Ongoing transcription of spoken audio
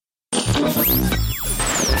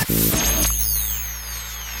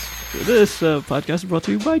This podcast is brought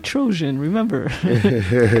to you by Trojan. Remember,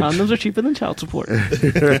 condoms are cheaper than child support.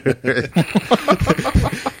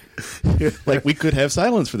 Like, we could have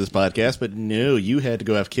silence for this podcast, but no, you had to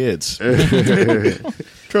go have kids.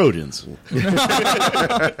 Trojans.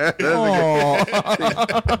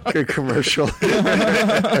 Good commercial.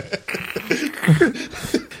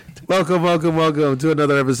 Welcome to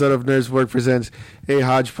another episode of Nerds Work Presents, a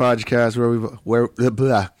hodgepodge cast where we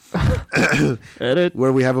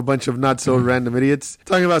have a bunch of not so random idiots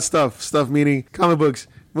talking about stuff meaning comic books,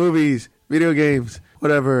 movies, video games,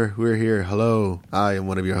 whatever. We're here. Hello, I am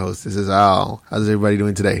one of your hosts. This is Al. How's everybody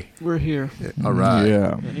doing today? We're here. All right.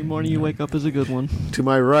 Yeah. Any morning you wake up is a good one. To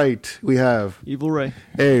my right, we have Evil Ray.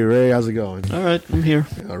 Hey Ray, how's it going? All right, I'm here.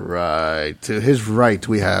 All right. To his right,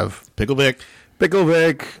 we have Pickle Vic. Pickle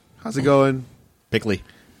Vic. How's it going? Pickly.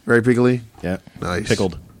 Very pickly. Yeah. Nice.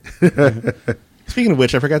 Pickled. Speaking of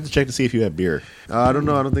which, I forgot to check to see if you have beer. I don't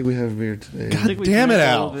know. I don't think we have beer today. God damn it,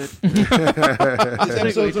 Al. This This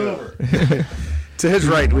episode's over. To his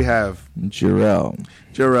right, we have Jarrell.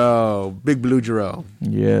 Big Blue Jarrell.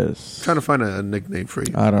 Yes. Trying to find a nickname for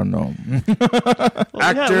you. I don't know.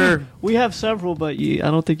 Actor. We have several, but I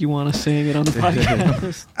don't think you want to sing it on the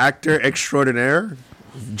podcast. Actor extraordinaire,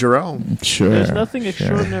 Jarrell. Sure. There's nothing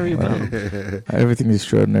extraordinary about him. Everything's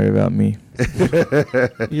extraordinary about me.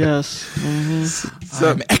 Yes. Mm-hmm. So,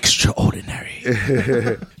 I'm extraordinary.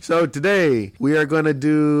 so today, we are going to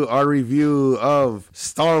do our review of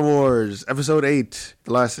Star Wars Episode 8.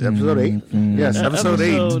 The last Episode 8? Yes, Episode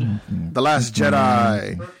 8. The Last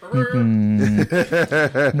Jedi.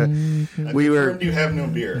 We were... You have no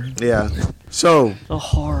beer. Yeah. So... The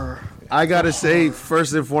horror. I gotta say,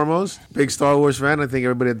 first and foremost, big Star Wars fan. I think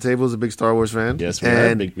everybody at the table is a big Star Wars fan. Yes, we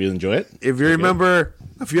and are. We enjoy it. if you remember,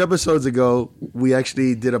 a few episodes ago, we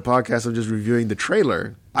actually did a podcast of just reviewing the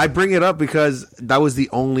trailer. I bring it up because that was the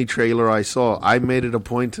only trailer I saw. I made it a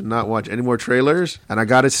point to not watch any more trailers, and I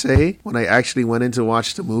gotta say, when I actually went in to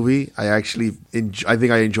watch the movie, I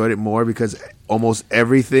think I enjoyed it more because almost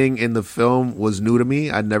everything in the film was new to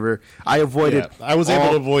me. I avoided. Yeah, I was able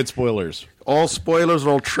to avoid spoilers. All spoilers,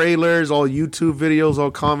 all trailers, all YouTube videos, all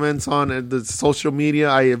comments on the social media.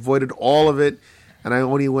 I avoided all of it. And I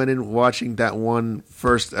only went in watching that one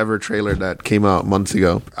first ever trailer that came out months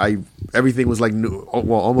ago. Everything was like new.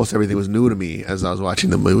 Well, almost everything was new to me as I was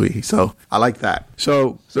watching the movie. So I like that.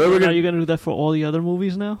 So are you going to do that for all the other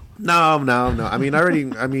movies now? No. I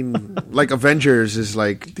mean, like Avengers is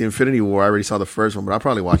like the Infinity War. I already saw the first one, but I'll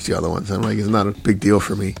probably watch the other ones. I'm like, it's not a big deal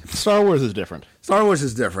for me. Star Wars is different. Star Wars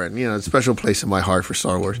is different. You know, it's a special place in my heart for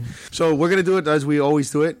Star Wars. So we're going to do it as we always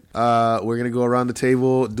do it. We're going to go around the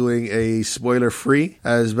table doing a spoiler-free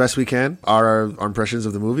as best we can, our impressions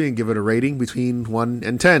of the movie, and give it a rating between 1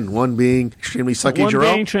 and 10. 1 being extremely sucky One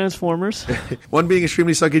Jarrell. being Transformers. 1 being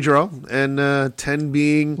extremely sucky Jarrell. And 10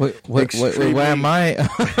 being Wait, extremely... why am I?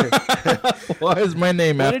 Why is my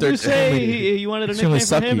name What after... did you say? You wanted a Extremely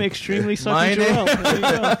nickname for him? sucky. Extremely sucky My name? Jarrell. There you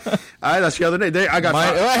go. That's the other name. I got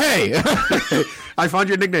Hey! I found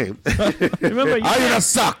your nickname. Remember, I don't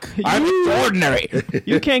suck. I'm extraordinary.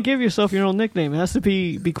 you can't give yourself your own nickname. It has to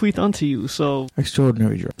be bequeathed unto you. So,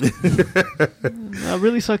 Extraordinary, Jarrell.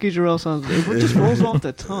 really sucky Jarrell sounds... It just rolls off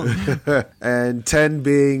the tongue. And 10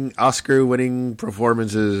 being Oscar-winning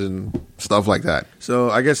performances and stuff like that. So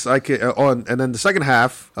I guess I could... and then the second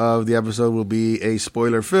half of the episode will be a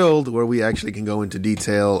spoiler-filled where we actually can go into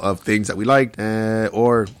detail of things that we liked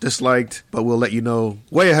or disliked, but we'll let you know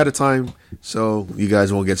way ahead of time so you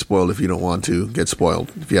guys won't get spoiled if you don't want to get spoiled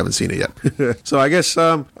if you haven't seen it yet. So I guess,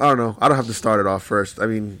 I don't know. I don't have to start it off first. I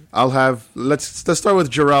mean, let's start with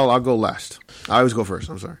Jarrell. I'll go last. I always go first.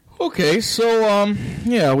 I'm sorry. Okay, so,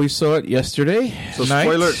 we saw it yesterday. So night.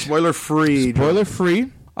 spoiler-free.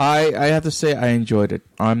 Spoiler-free. I have to say I enjoyed it.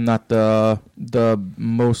 I'm not the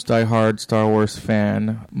most diehard Star Wars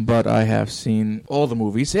fan, but I have seen all the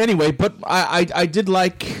movies. Anyway, but I did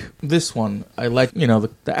like this one. I like, the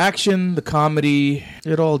action, the comedy.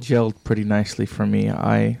 It all gelled pretty nicely for me.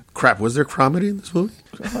 Crap, was there comedy in this movie?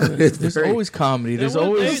 There's always comedy. There's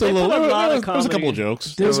always they put a lot of comedy. There's a couple of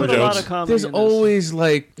jokes. There's a lot of comedy. There's in this. always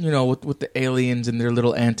with the aliens and their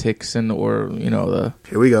little antics the.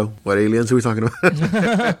 Here we go. What aliens are we talking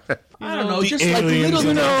about? I don't know, The just like aliens little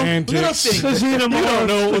and their things. antics. You don't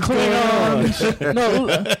know what's going on. No,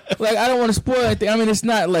 like I don't want to spoil anything. I mean, it's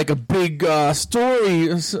not like a big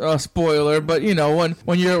story spoiler, but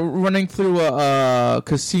when you're running through a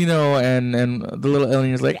casino and the little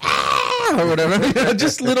alien is like, ah! or whatever. You know,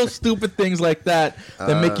 just little stupid things like that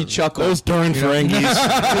make you chuckle. Those darn Ferengis.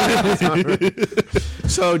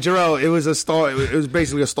 So, Jarrell, it was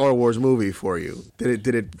basically a Star Wars movie for you. Did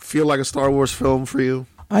it feel like a Star Wars film for you?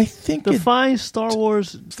 I think Define Star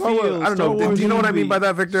Wars. Star Wars. I don't know. Do you know what I mean by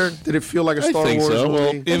that, Victor? Did it feel like a Star Wars so.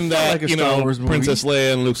 Well, movie? in that, like a Star Wars movie. Princess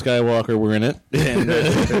Leia and Luke Skywalker were in it. And,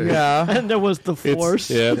 yeah. And there was the Force.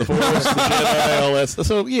 the Force, the Jedi, all that stuff.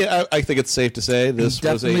 So, yeah, I think it's safe to say this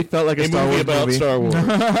definitely felt like a Star movie Wars about movie. Star Wars.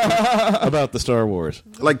 About the Star Wars.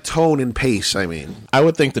 Like tone and pace, I mean. I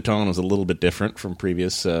would think the tone was a little bit different from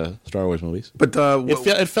previous Star Wars movies. But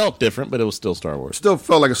It felt different, but it was still Star Wars. still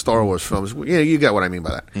felt like a Star Wars film. Yeah, you get what I mean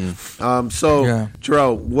by that. So, Yeah.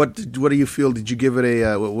 Jarrell, what do you feel? Did you give it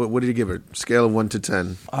a what did you give it? Scale of 1 to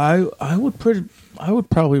 10. I would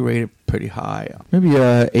probably rate it pretty high. Maybe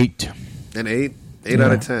 8. An 8. 8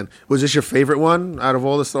 out of 10. Was this your favorite one out of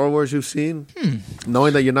all the Star Wars you've seen?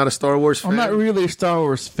 Knowing that you're not a Star Wars fan. I'm not really a Star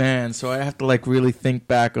Wars fan, so I have to really think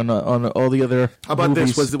back on all the other. How about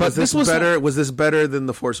movies. this? Was this better? Was this better than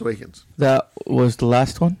The Force Awakens? That was the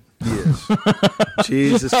last one. Yes.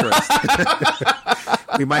 Jesus Christ.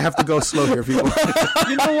 We might have to go slow here, people.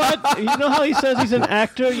 You know what? You know how he says he's an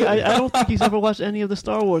actor? Yeah, I don't think he's ever watched any of the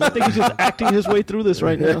Star Wars. I think he's just acting his way through this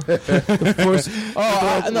right now. Of course.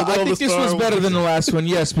 I think this was better than the last one.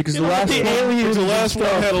 Yes, because the last one. The last one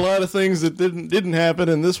had a lot of things that didn't happen,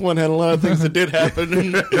 and this one had a lot of things that did happen.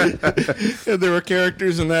 And there were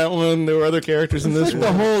characters in that one. There were other characters in this one.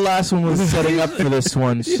 The whole last one was setting up for this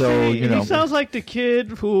one, so See, he sounds like the kid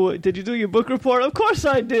who, did you do your book report? Of course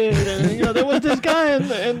I did. And, there was this guy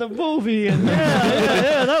in the movie, and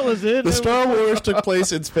yeah, that was it. The Star Wars took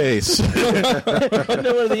place in space. And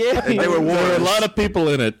there were the aliens. They were There were wars. a lot of people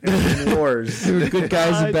in it. Wars. there were good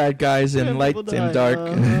guys and bad guys, and Yeah, light people and died.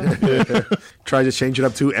 dark. Tried to change it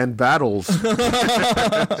up to and battles So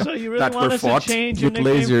you really that were wanted to fought change your with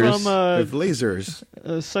nickname lasers. from with lasers.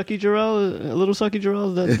 Sucky Jarrell, Little Sucky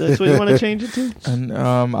Jarrell? That's what you want to change it to? And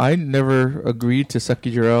I never agreed to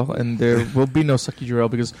Sucky Jarrell, and there will be no Sucky Jarrell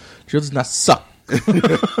because Jarrell does not suck.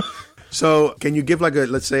 So, can you give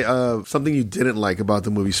let's say, something you didn't like about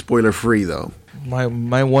the movie, spoiler free though? My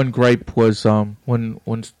one gripe was when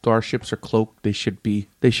starships are cloaked, they should be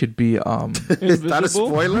Is that a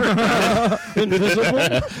spoiler? Invisible?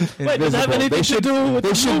 Wait, does that have anything to do with they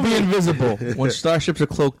the should be movie? invisible. When starships are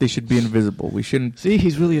cloaked, they should be invisible. We shouldn't See,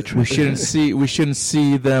 he's really a we trick. shouldn't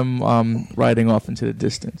see them riding off into the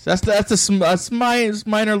distance. That's my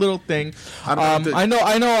minor little thing. I don't know. I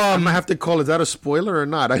know. I'm gonna have to call. Is that a spoiler or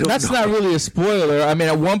not? I don't That's know. not really a spoiler. I mean,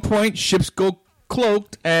 at one point, ships go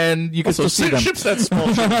cloaked, and you can So still see them. ships that small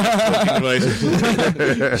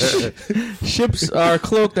devices. Ships are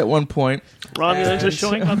cloaked at one point, Romulans are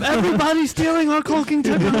showing up. Everybody's stealing our cloaking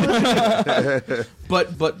technology.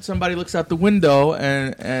 but somebody looks out the window,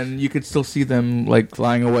 and you could still see them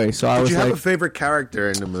flying away. So I Did was you have like, a favorite character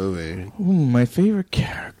in the movie? my favorite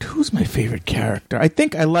character. Who's my favorite character? I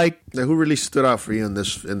think I like Now, who really stood out for you in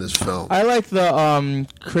this film? the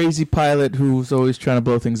crazy pilot who's always trying to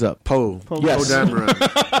blow things up. Poe. Yes. Poe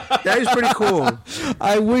Dameron. Yeah, he's pretty cool.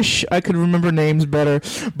 I wish I could remember names better,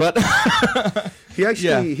 but He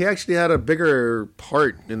actually had a bigger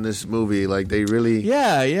part in this movie. Like they really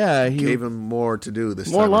yeah, he gave him more to do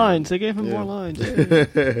this More time lines. They gave him more lines.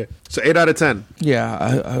 So 8 out of 10.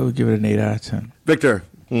 Yeah, I would give it an 8 out of 10. Victor,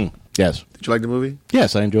 Yes. did you like the movie?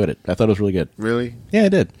 Yes, I enjoyed it. I thought it was really good. Really? Yeah, I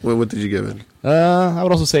did. What did you give it? I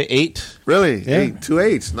would also say 8. Really? Yeah. 2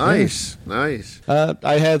 8s. Nice. Nice.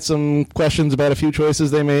 I had some questions about a few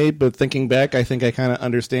choices they made, but thinking back, I think I kind of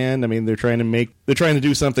understand. I mean, they're trying to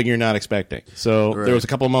do something you're not expecting. So Right. there was a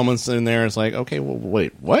couple of moments in there. It's like, okay, well,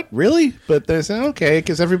 wait, what? Really? But they said, okay,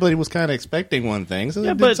 because everybody was kind of expecting one thing, so they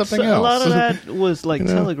Yeah, did but something a else. lot of that was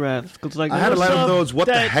telegraphed. 'Cause, I had a lot of those what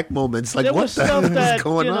the heck moments. Like, there what was the hell stuff is that,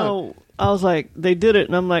 going you on? know, I was like, they did it,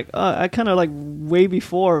 and I'm like, I kind of way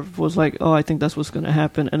before was like, oh, I think that's what's going to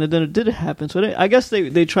happen, and then it did happen. So I guess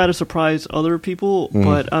they try to surprise other people,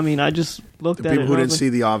 but I mean, I just looked The at it. people who and I didn't was see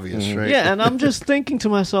the obvious, right? yeah, and I'm just thinking to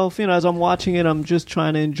myself, as I'm watching it, I'm just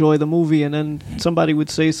trying to enjoy the movie, and then somebody would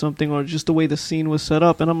say something, or just the way the scene was set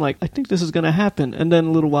up, and I'm like, I think this is going to happen, and then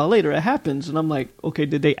a little while later, it happens, and I'm like, okay,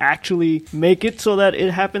 did they actually make it so that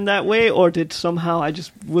it happened that way, or did somehow I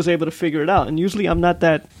just was able to figure it out? And usually I'm not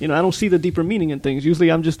that, I don't see the deeper meaning in things.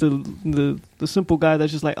 Usually I'm just the simple guy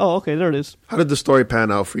that's just like, oh, okay, there it is. How did the story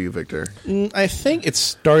pan out for you, Victor? I think it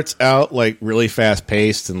starts out like really fast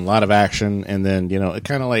paced and a lot of action, and then it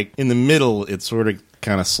kind of like in the middle it sort of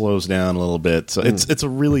kind of slows down a little bit. So it's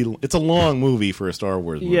a long movie for a Star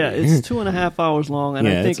Wars movie. Yeah, it's 2.5 hours long, and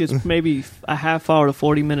Yeah, I think it's maybe a half hour to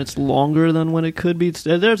 40 minutes longer than when it could be.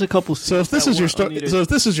 There's a couple. So if this is your if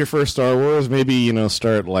this is your first Star Wars, maybe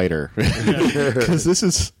start lighter, because this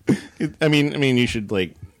is. I mean, you should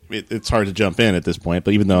like. It's hard to jump in at this point,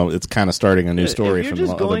 but even though it's kind of starting a new story from the other movie. If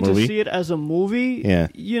you're just going to see it as a movie, yeah.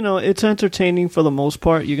 It's entertaining for the most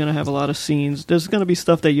part. You're going to have a lot of scenes. There's going to be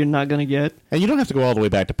stuff that you're not going to get. And you don't have to go all the way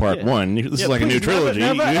back to part 1. This is like a new trilogy.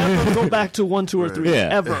 Never ever go back to 1, 2, or 3. Yeah.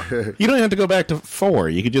 Ever. You don't have to go back to 4.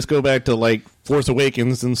 You could just go back to like Force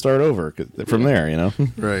Awakens and start over from there,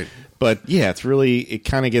 Right. But yeah, it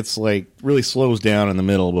kind of gets like really slows down in the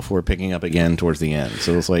middle before picking up again towards the end.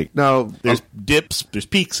 So it's like there's dips, there's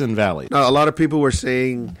peaks and valleys. Now, a lot of people were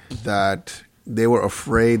saying that they were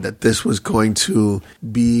afraid that this was going to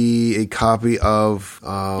be a copy of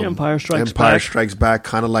Empire Strikes Back,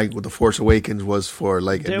 kind of like what The Force Awakens was for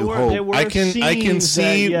like A New Hope. I can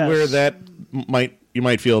see where that you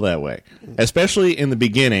might feel that way, especially in the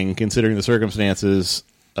beginning, considering the circumstances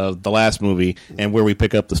of the last movie and where we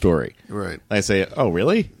pick up the story. Right. I say, oh,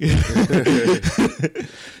 really?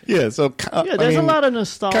 Yeah, so there's a lot of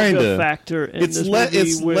nostalgia factor in this movie.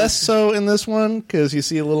 It's less so in this one because you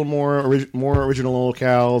see a little more original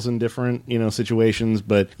locales and different situations.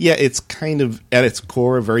 But yeah, it's kind of at its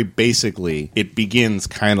core, very basically, it begins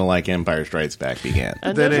kind of like Empire Strikes Back began.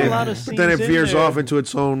 And there's a lot of scenes then it veers there. off into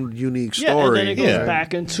its own unique story. Yeah, and then it goes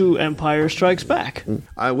back into Empire Strikes Back,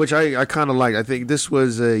 which I kind of like. I think this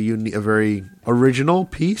was a very original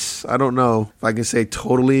piece. I don't know if I can say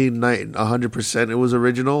totally 100% it was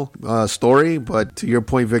original story, but to your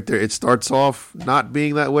point, Victor, it starts off not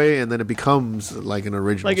being that way, and then it becomes like an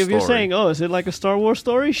original like if story. You're saying, oh, is it like a Star Wars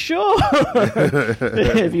story? Sure.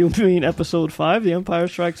 If you mean Episode 5, The Empire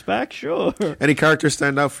Strikes Back, sure. Any characters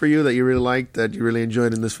stand out for you that you really liked, that you really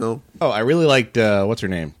enjoyed in this film? Oh, I really liked what's her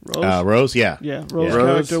name? Rose. Rose, yeah. Yeah, Rose's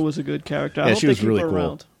character was a good character. I hope she they was keep really her cool.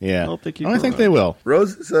 around. Yeah, I hope they keep I her think around. they will.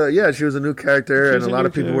 Rose, she was a new character, and a lot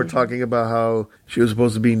of people were talking about how she was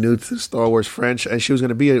supposed to be new to the Star Wars franchise, and she was going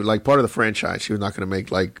to be like part of the franchise. She was not going to make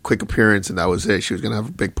like quick appearance, and that was it. She was going to have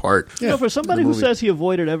a big part. Yeah. For somebody who says he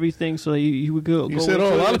avoided everything, so he would go. You said,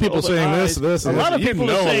 a lot of people saying this. A lot of people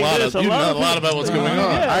saying this. You know a lot about what's going on.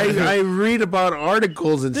 I read about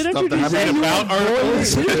articles and Didn't stuff that happen about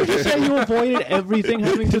articles. Didn't you just say you avoided everything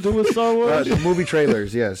having to do with Star Wars? movie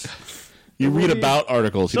trailers, yes. You read about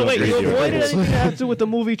articles. So wait, you avoided anything that had to do with the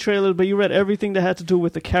movie trailers, but you read everything that had to do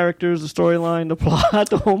with the characters, the storyline, the plot,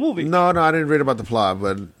 the whole movie. No, I didn't read about the plot,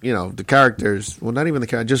 but the characters. Well, not even the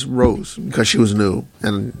character, just Rose because she was new,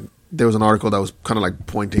 and there was an article that was kind of like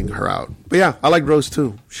pointing her out. But yeah, I like Rose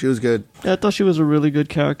too. She was good. Yeah, I thought she was a really good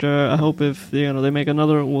character. I hope if they make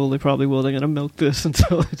another, well, they probably will. They're gonna milk this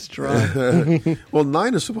until it's dry. Well,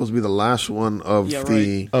 9 is supposed to be the last one of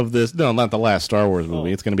of this. No, not the last Star Wars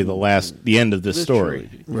movie. It's going to be the end of this story.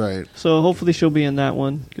 Trilogy. Right. So hopefully she'll be in that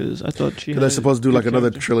one because I thought she. They're supposed to do like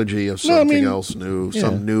another trilogy of something else new,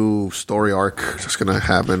 some new story arc that's going to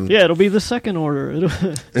happen. Yeah, it'll be the Second Order.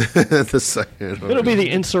 The Second Order. It'll be the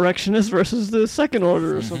Insurrectionists versus the Second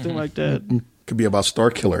Order or something like that. Could be about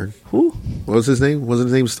Starkiller. Who? What was his name? Wasn't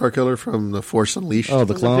his name Starkiller from The Force Unleashed? Oh,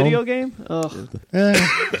 the clone? The video game? Ugh.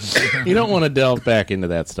 You don't want to delve back into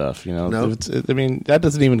that stuff, No. that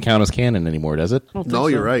doesn't even count as canon anymore, does it? No,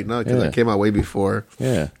 you're right. No, because that came out way before.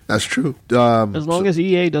 Yeah. That's true. As long as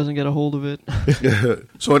EA doesn't get a hold of it.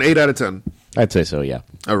 So an 8 out of 10. I'd say so, yeah.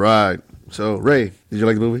 All right. So, Ray, did you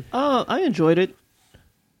like the movie? I enjoyed it.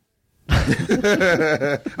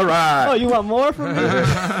 All right. Oh, you want more from me?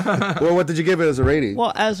 Well, what did you give it as a rating?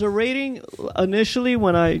 Well, as a rating, initially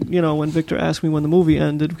when Victor asked me when the movie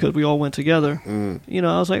ended, because we all went together, I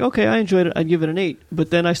was like, okay, I enjoyed it. I'd give it an 8. But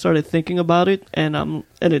then I started thinking about it, and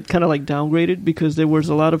it kind of like downgraded because there was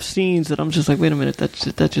a lot of scenes that I'm just like, wait a minute, that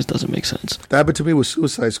just doesn't make sense. That happened to me with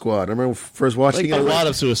Suicide Squad. I remember first watching it. A lot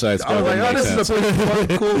of Suicide Squad. I was like, this is a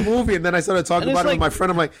pretty fun, cool movie. And then I started talking about it with my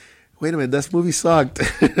friend. I'm like, wait a minute, this movie sucked.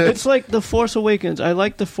 It's like The Force Awakens. I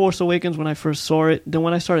liked The Force Awakens when I first saw it. Then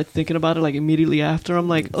when I started thinking about it, like immediately after, I'm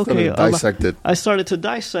like, okay. Dissect it. I started to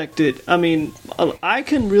dissect it. I mean, I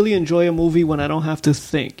can really enjoy a movie when I don't have to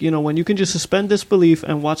think. When you can just suspend disbelief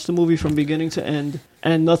and watch the movie from beginning to end,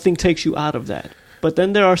 and nothing takes you out of that. But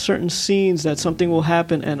then there are certain scenes that something will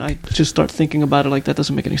happen, and I just start thinking about it like that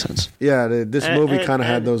doesn't make any sense. Yeah, this movie kind of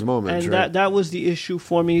had those moments, and right? that was the issue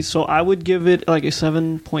for me. So I would give it like a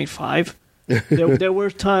 7.5. There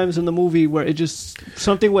were times in the movie where it just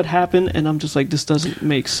something would happen, and I'm just like, this doesn't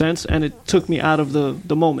make sense, and it took me out of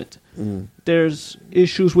the moment. There's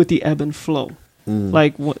issues with the ebb and flow.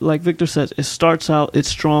 Like Victor says, it starts out, it's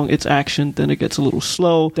strong, it's action, then it gets a little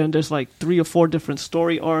slow, then there's like 3 or 4 different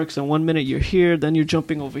story arcs, and 1 minute you're here, then you're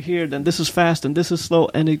jumping over here, then this is fast and this is slow,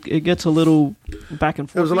 and it gets a little back and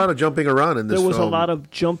forth. There was a lot of jumping around in this There was film. a lot of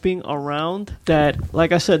jumping around that,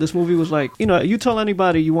 like I said, this movie was like, you tell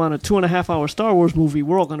anybody you want a 2.5-hour Star Wars movie,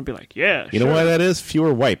 we're all going to be like, yeah, You know why that is?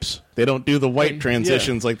 Fewer wipes. They don't do the wipe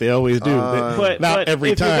transitions like they always do. Not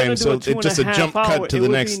every if you're gonna time, do so a it's just a 2.5 jump hour, cut to the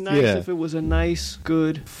next. It would be nice if it was a nice,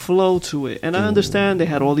 good flow to it. And I understand they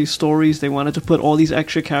had all these stories. They wanted to put all these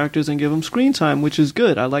extra characters and give them screen time, which is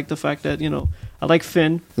good. I like the fact that, I like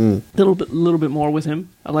Finn. A little bit more with him.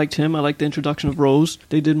 I liked him. I liked the introduction of Rose.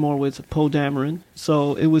 They did more with Poe Dameron.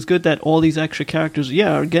 So it was good that all these extra characters,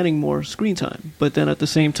 are getting more screen time. But then at the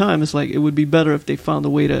same time, it's like it would be better if they found a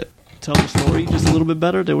way to tell the story just a little bit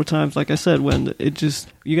better. There were times, like I said, when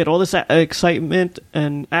you get all this excitement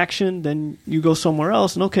and action, then you go somewhere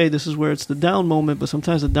else, and okay, this is where it's the down moment, but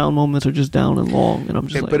sometimes the down moments are just down and long, and I'm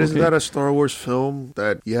just like, but isn't okay. that a Star Wars film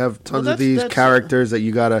that you have tons of these that's characters that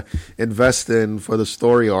you gotta invest in for the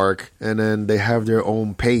story arc, and then they have their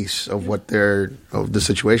own pace of what of the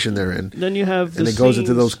situation they're in. Then you have and the it goes into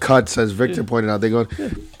scenes- those cuts, as Victor pointed out. They go,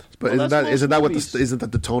 but Well, that's isn't that what movies. isn't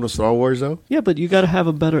that the tone of Star Wars though? Yeah, but you got to have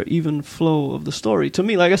a better even flow of the story. To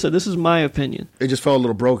me, like I said, this is my opinion. It just felt a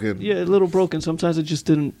little broken. Yeah, a little broken. Sometimes it just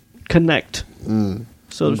didn't connect,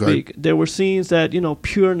 so to Okay. speak. There were scenes that,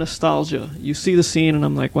 pure nostalgia. You see the scene, and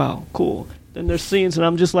I'm like, wow, cool. Then there's scenes, and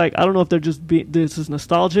I'm just like, I don't know if they're just this is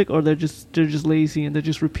nostalgic or they're just lazy and they're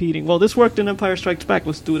just repeating. Well, this worked in Empire Strikes Back.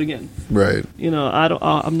 Let's do it again. Right. I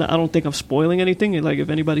don't think I'm spoiling anything. Like if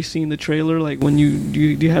anybody's seen the trailer, like when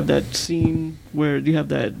you have that scene where you have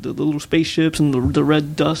the little spaceships and the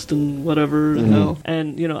red dust and whatever the hell,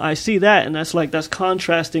 and I see that, and that's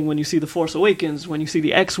contrasting when you see the Force Awakens, when you see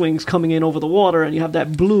the X-wings coming in over the water, and you have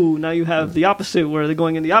that blue. Now you have the opposite where they're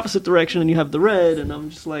going in the opposite direction, and you have the red, and I'm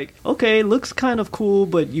just like, okay, looks kind of cool,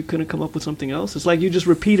 but you couldn't come up with something else. It's like you just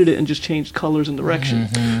repeated it and just changed colors and direction.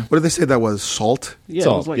 What did they say that was? Salt? Yeah,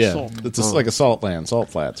 Salt, it was like yeah. salt. It's just like a salt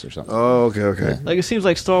flats or something. Oh, okay. Like it seems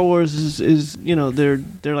like Star Wars is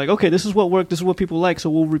they're like, okay, this is what worked, this is what people like, so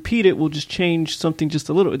we'll repeat it, we'll just change something just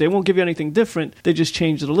a little. They won't give you anything different, they just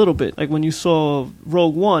changed it a little bit. Like when you saw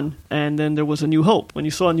Rogue One and then there was A New Hope. When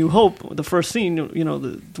you saw A New Hope, the first scene,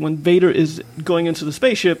 when Vader is going into the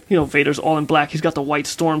spaceship, Vader's all in black, he's got the white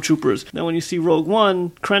stormtroopers. Then when you see Rogue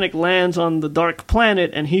One, Krennic lands on the dark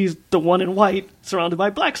planet and he's the one in white surrounded by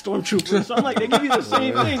black stormtroopers. So I'm like, they give you the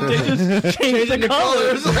same thing, they just change the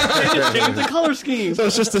colors. They just change the color scheme. So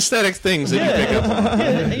it's just aesthetic things that you pick up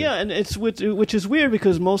on. Yeah, and it's which is weird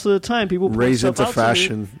because most of the time people point Raise stuff into out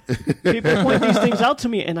fashion. to me. People point these things out to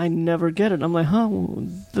me, and I never get it. I'm like, huh?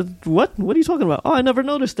 What? What are you talking about? Oh, I never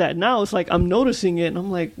noticed that. Now it's like I'm noticing it, and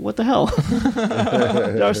I'm like, what the hell?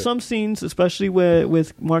 There are some scenes, especially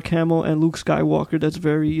with Mark Hamill and Luke Skywalker, that's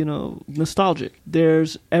very nostalgic.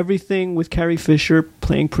 There's everything with Carrie Fisher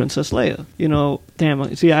playing Princess Leia.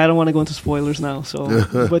 Damn. See, I don't want to go into spoilers now. So,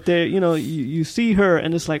 but there, you see her,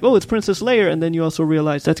 and it's like, oh, it's Princess Leia, and then you also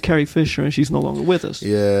realize that's Carrie Fisher, and she's no longer with us.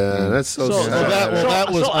 Yeah, that's so So- sad.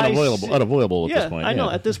 That was So I unavoidable at Yeah, this point. I know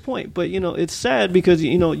at this point, but it's sad because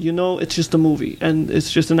it's just a movie and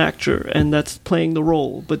it's just an actor and that's playing the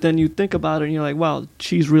role. But then you think about it and you're like, wow,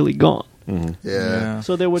 she's really gone. Yeah.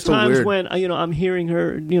 So there were So times weird. when I'm hearing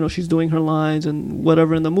her, she's doing her lines and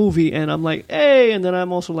whatever in the movie, and I'm like, hey, and then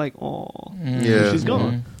I'm also like, oh, Yeah. she's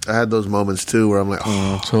gone. I had those moments too where I'm like,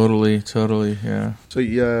 oh. Totally, yeah.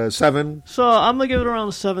 So 7. So I'm gonna give it around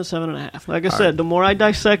 7.5. Like I said, the more I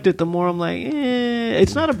dissect it, the more I'm like,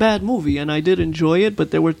 it's not a bad movie, and I did enjoy it. But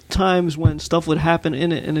there were times when stuff would happen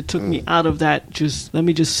in it, and it took me out of that. Let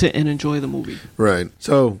me just sit and enjoy the movie. Right.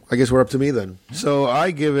 So I guess we're up to me then. So I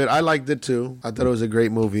liked it too. I thought it was a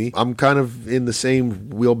great movie. I'm kind of in the same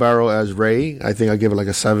wheelbarrow as Ray. I think I give it like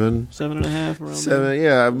a 7. 7.5 around. 7,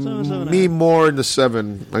 yeah. Seven and a Me half. more in the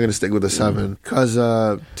 7. I'm going to stick with the 7. Because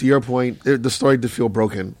to your point, the story did feel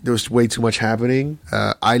broken. There was way too much happening.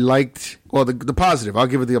 I liked... Well, the positive. I'll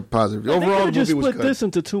give it the positive. They Overall, could the have just movie was split good. this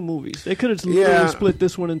into 2 movies. They could have Yeah. literally split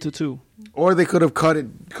this one into 2. Or they could have cut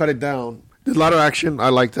it down. There's a lot of action. I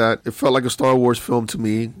like that. It felt like a Star Wars film to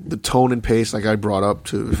me. The tone and pace, like I brought up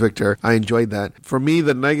to Victor, I enjoyed that. For me,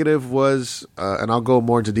 the negative was, and I'll go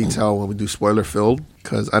more into detail when we do spoiler filled,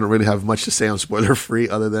 because I don't really have much to say on spoiler free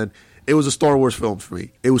other than it was a Star Wars film for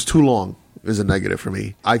me. It was too long. is a negative for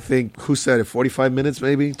me. I think, who said it, 45 minutes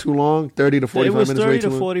maybe? Too long? 30 to 45 minutes? It was 30 way too to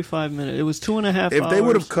long? 45 minutes. It was 2.5 hours. If they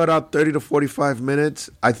would have cut out 30 to 45 minutes,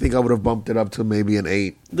 I think I would have bumped it up to maybe an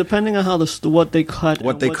 8. Depending on how what they cut,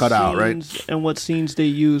 What and they cut out, right? scenes and what scenes they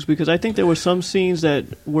use, because I think there were some scenes that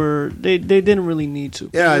were they didn't really need to.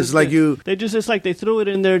 Yeah, it's like it's like they threw it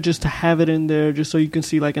in there just to have it in there, just so you can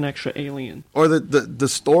see like an extra alien. Or the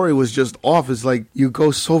story was just off. It's like you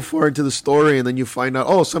go so far into the story and then you find out,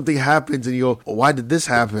 oh, something happens, and you go, well, why did this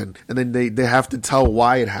happen? And then they have to tell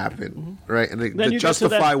why it happened, right? And to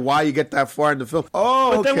justify why you get that far in the film.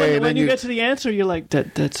 Oh, but okay. then when you get to the answer, you're like,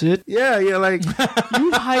 that's it? Yeah, you're like...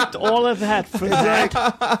 You hyped all of that for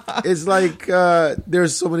that. It's like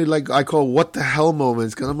there's so many, like, I call what the hell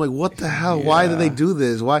moments, because I'm like, what the hell? Yeah. Why did they do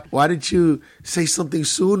this? Why did you say something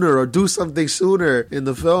sooner or do something sooner in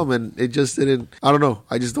the film? And it just didn't, I don't know.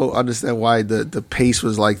 I just don't understand why the pace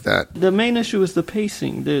was like that. The main issue is the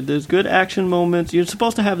pacing. There's good action moments. You're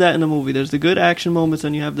supposed to have that in a movie. There's the good action moments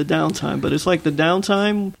and you have the downtime. But it's like the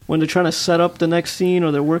downtime when they're trying to set up the next scene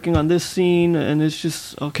or they're working on this scene, and it's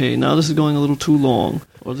just, okay, now this is going a little too long.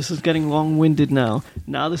 Or this is getting long-winded now.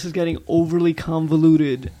 Now this is getting overly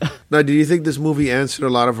convoluted. Now, do you think this movie answered a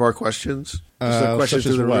lot of our questions? Just a question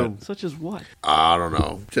to the room. Such as what? I don't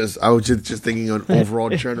know. I was just thinking on overall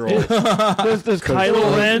general. Does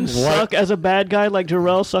Kylo Ren suck as a bad guy like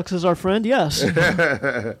Jarrell sucks as our friend? Yes.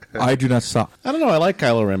 I do not suck. I don't know. I like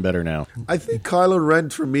Kylo Ren better now. I think Kylo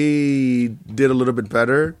Ren, for me, did a little bit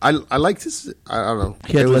better. I liked his... I don't know.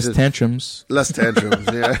 He had less tantrums. Less tantrums,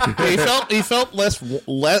 yeah. He felt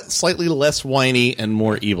slightly less whiny and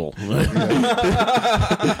more evil.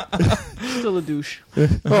 Still a douche.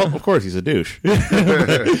 Well, of course he's a douche.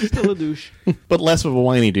 Still a douche. But less of a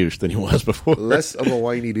whiny douche than he was before. Less of a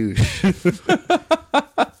whiny douche.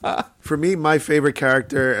 For me, my favorite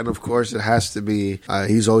character, and of course it has to be,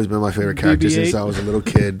 he's always been my favorite character BB-8. since I was a little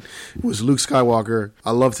kid, was Luke Skywalker.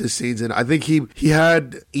 I loved his scenes, and I think he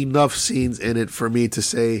had enough scenes in it for me to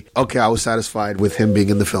say, okay, I was satisfied with him being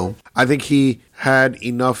in the film. I think he had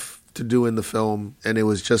enough to do in the film, and it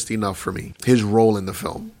was just enough for me, his role in the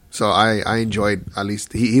film. So I enjoyed, at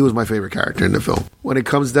least, he was my favorite character in the film. When it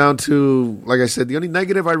comes down to, like I said, the only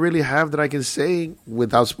negative I really have that I can say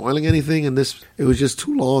without spoiling anything, and it was just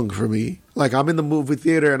too long for me. Like, I'm in the movie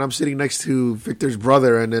theater and I'm sitting next to Victor's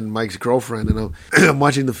brother and then Mike's girlfriend, and I'm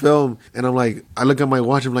watching the film, and I'm like, I look at my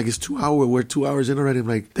watch, I'm like, it's 2 hours, we're 2 hours in already. I'm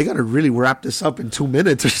like, they gotta really wrap this up in 2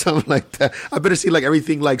 minutes or something like that. I better see like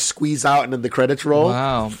everything like squeeze out and then the credits roll.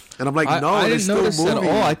 Wow. And I'm like, no, I it's didn't notice still at moving.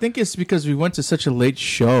 all. I think it's because we went to such a late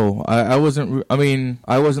show. I wasn't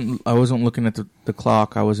looking at the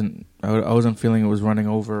clock. I wasn't feeling it was running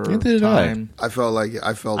over. Neither did time. I felt I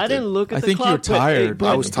didn't look at I the think clock. you're tired. But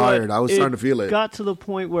I was tired. I was starting to feel it. Got to the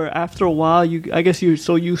point where after a while, I guess you're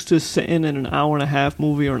so used to sitting in an hour and a half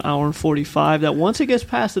movie or an hour and 45 that once it gets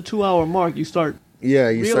past the 2 hour mark, you start. Yeah,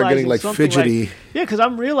 you start getting like fidgety. Yeah, because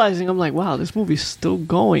I'm like, wow, this movie's still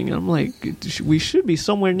going. And I'm like, we should be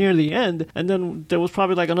somewhere near the end. And then there was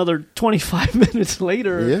probably like another 25 minutes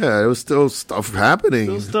later. Yeah, it was still stuff happening.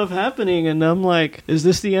 And I'm like, is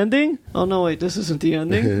this the ending? Oh, no, wait, this isn't the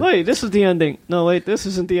ending. Wait, this is the ending. No, wait, this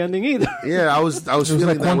isn't the ending either. Yeah, I was It was feeling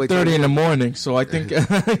like that way. 1:30 in the morning, so I think Yeah,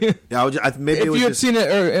 maybe if it was you had just, seen it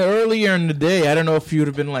earlier in the day, I don't know if you would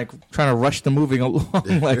have been like trying to rush the movie along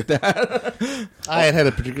like that. I had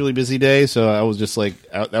a particularly busy day, so I was just like,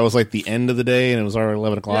 that was like the end of the day, and it was already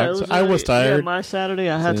 11 o'clock. So I was tired. Yeah, my Saturday,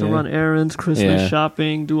 I had to yeah. run errands, Christmas Yeah.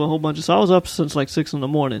 shopping, do a whole bunch of. So I was up since like 6 in the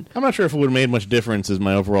morning. I'm not sure if it would have made much difference as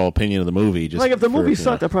my overall opinion of the movie. Just Like if the for, movie you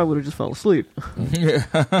sucked, know. I probably would have just fell asleep.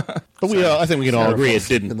 But I think we can all agree it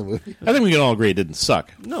didn't. in the movie. I think we can all agree it didn't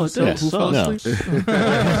suck. No, it So, didn't. who fell suck. asleep? Like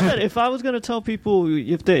I said, if I was going to tell people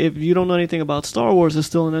if you don't know anything about Star Wars, it's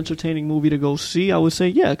still an entertaining movie to go see, I would say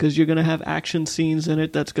yeah, because you're going to have action scenes in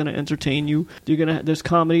it that's going to entertain you. There's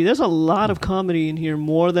comedy. There's a lot of comedy in here,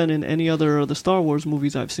 more than in any other of the Star Wars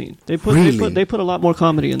movies I've seen. They put a lot more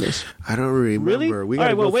comedy in this. I don't remember. Really? We all right.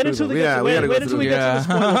 gotta Well, go wait through until them. we Yeah, get we gotta go wait until through we them. get to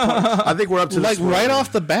the spoiler part. I think we're up to Like the right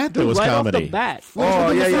off the bat, there was right comedy. off the bat.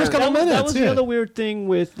 Oh, yeah, first yeah. couple minutes. That was the other weird thing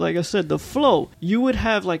with, like I said, the flow. You would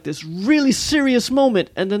have like this really serious moment,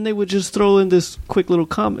 and then they would just throw in this quick little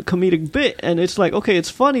comedic bit, and it's like, okay, it's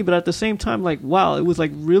funny, but at the same time, like, wow, it was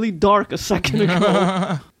like really dark a second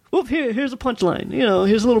ago. Oop, here's a punchline.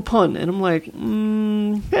 Here's a little pun, and I'm like,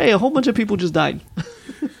 hey, a whole bunch of people just died.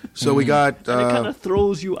 So we got. And it kind of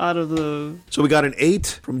throws you out of the. So we got an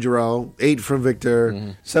 8 from Jarrell, 8 from Victor,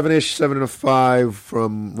 7-ish, 7.5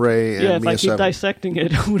 from Ray, and Yeah, if me I a keep 7. dissecting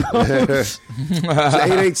it, who knows? So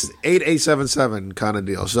 8.877 kind of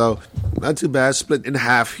deal. So not too bad. Split in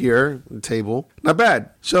half here, the table. Not bad.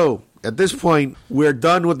 So at this point, we're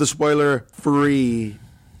done with the spoiler-free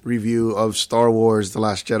review of Star Wars The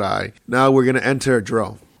Last Jedi. Now we're going to enter,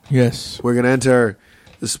 Jerome. Yes. We're going to enter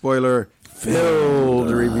the spoiler-filled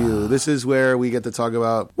review. This is where we get to talk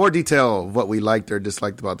about more detail of what we liked or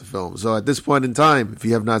disliked about the film. So at this point in time, if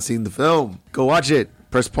you have not seen the film, go watch it.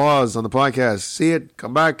 Press pause on the podcast, see it,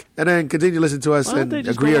 come back, and then continue to listen to us and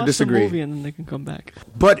agree or disagree. The movie and then they can come back.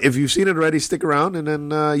 But if you've seen it already, stick around, and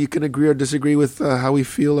then you can agree or disagree with how we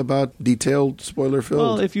feel about detailed spoiler-filled.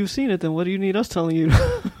 Well, if you've seen it, then what do you need us telling you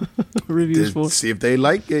reviews for? See if they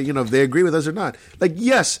like it, if they agree with us or not. Like,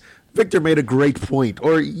 yes, Victor made a great point,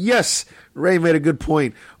 or yes, Ray made a good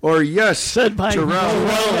point, or yes, said by Terrell.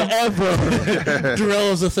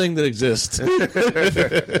 Jarrell is a thing that exists.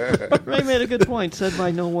 Ray made a good point, said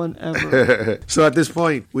by no one ever. So at this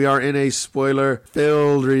point, we are in a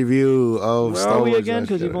spoiler-filled review of Where Star are Wars. we again?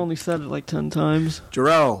 Because you've only said it like 10 times.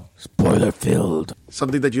 Jarrell, Spoiler-filled.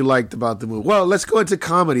 something that you liked about the movie. Well, let's go into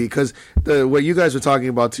comedy, because what you guys were talking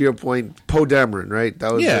about, to your point, Poe Dameron, right?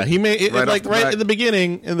 That was Yeah, he made it, right like off the right back. at the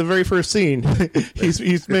beginning, in the very first scene.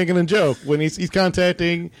 he's making a joke when he's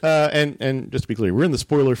contacting. And just to be clear, we're in the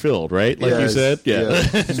spoiler filled, right? Like you Yes, said, yeah.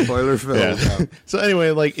 Spoiler-filled. Yeah. So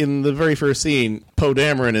anyway, like in the very first scene, Poe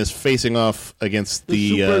Dameron is facing off against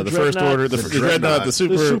The the Super First Dreadnought. Order, the Dreadnought, the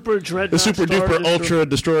Super Dreadnought, the Super Star Duper Ultra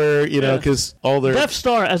Destroyer. You know, Yeah. because all their Death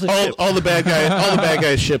Star as a ship. all the bad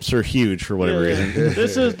guys ships are huge for whatever Yeah. reason.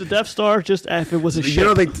 This is the Death Star, just if it was a ship. You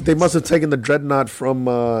know, they must have taken the Dreadnought from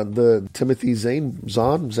the Timothy Zane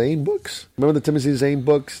books. Remember the Timothy Zane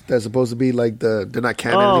books? They're supposed to be like they're not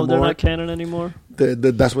canon anymore. they're not canon anymore.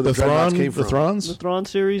 That's where the Dreadnoughts came from. The Thrawns. The Thrawn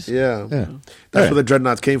series. Yeah. Yeah. That's Right. where the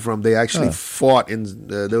Dreadnoughts came from. They actually fought in.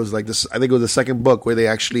 There was like this. I think it was the second book where they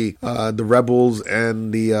actually the rebels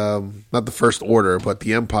and the not the First Order, but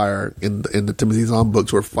the Empire in the Timothy Zahn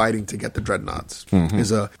books were fighting to get the Dreadnoughts.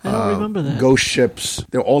 Is a I don't remember that. ghost ships.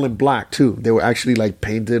 They're all in black too. They were actually like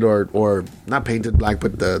painted or not painted black,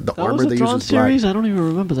 but the That armor was they the used Thrawn was black. series? I don't even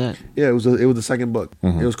remember that. Yeah, it was the second book.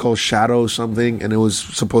 It was called Shadow something, and it was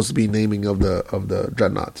supposed to be naming of the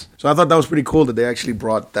Dreadnoughts. So I thought that was pretty cool that they actually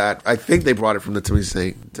brought that. I think they brought it from the Timothy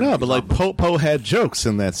Zahn. No, but like Poe had jokes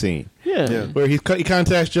in that scene. Yeah. Where he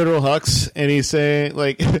contacts General Hux and he's saying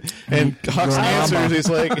like, and Hux answers. He's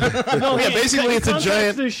like, No, yeah, he basically it's a contacts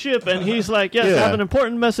giant. the ship, and he's like, yes, I Yeah. have an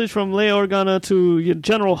important message from Leia Organa to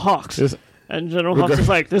General Hawks. Yes. And General Hawks is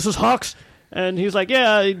like, this is Hawks. And he's like,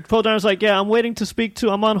 yeah, Poe Dameron's like, yeah, I'm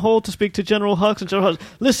on hold to speak to General Hux. And General Hux,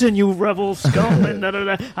 listen, you rebel scum,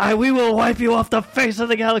 and we will wipe you off the face of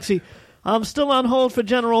the galaxy. I'm still on hold for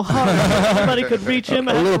General Hux. Somebody could reach him.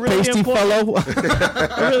 A little pasty fellow.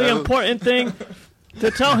 A really important thing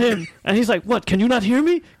to tell him. And he's like, what, can you not hear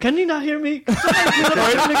me? Can you not hear me?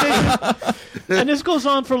 And this goes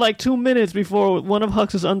on for like 2 minutes before one of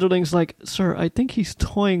Hux's underlings like, sir, I think he's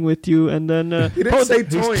toying with you. And then He didn't say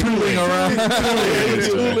toy. Tooling around.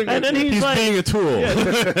 and then he's like, being a tool.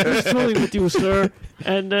 he's toying with you, sir.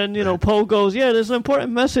 And then, Poe goes, yeah, there's an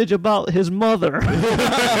important message about his mother.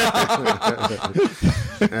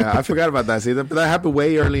 Yeah, I forgot about that. See, that happened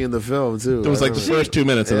way early in the film too. It was like the first 2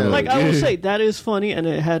 minutes of the movie. Like, I will say, that is funny, and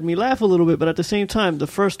it had me laugh a little bit, but at the same time, the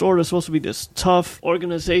First Order is supposed to be this tough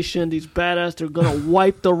organization, these badass, they're gonna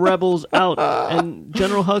wipe the rebels out, and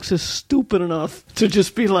General Hux is stupid enough to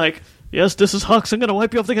just be like, yes, this is Hux, I'm gonna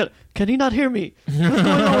wipe you off the gun. Can you not hear me? What's going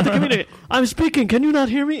on with the community? I'm speaking, can you not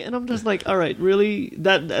hear me? And I'm just like, alright, really?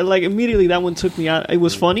 That, like, immediately that one took me out. It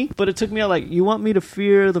was funny, but it took me out like, you want me to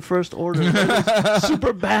fear the First Order? They're these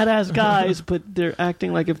super badass guys, but they're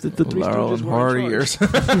acting like if the Three Laurel Stooges and were Hardy in or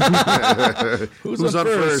charge. Who's on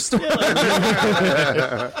first?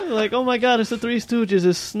 Like, oh my god, it's the Three Stooges.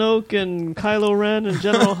 It's Snoke and Kylo Ren and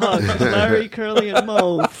General Hux. It's Larry, Curly, and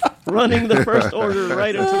Moe running the First Order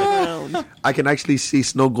right into the ground. I can actually see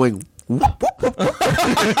Snow going.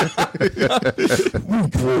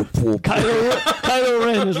 Kylo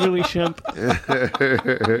Ren is really shemp.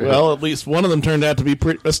 Well, at least one of them turned out to be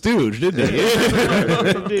a stooge, didn't he?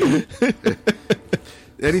 Indeed.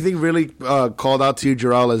 Anything really called out to you,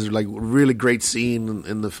 Jarrell, as like really great scene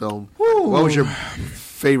in the film? What was your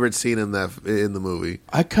favorite scene in the movie?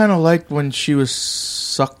 I kind of liked when she was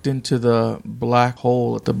sucked into the black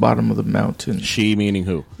hole at the bottom of the mountain. She meaning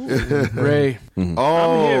who? Ray.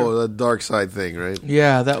 Oh, the dark side thing, right?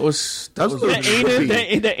 Yeah, that was That was a little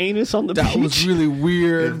trippy. The anus on the that beach. was really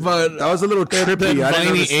weird, but That was a little trippy. I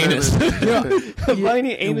didn't Viney understand anus. it. The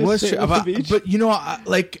viney it anus was sitting on the but, beach. but you know,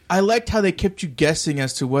 I liked how they kept you guessing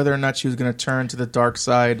as to whether or not she was going to turn to the dark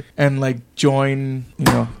side and like join, you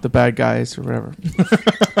know, the bad guys or whatever.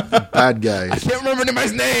 Bad guys. Can't remember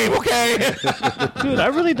anybody's name. Okay. Dude, I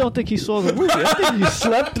really don't think he saw the movie. I think he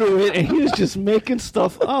slept through it and he was just making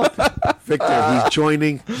stuff up. Victor, he's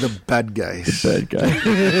joining the bad guys. Bad guy.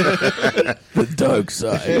 The dark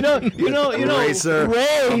side. You know. Racer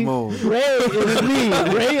Ramon. Ray is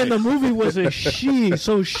me. Ray in the movie was a she,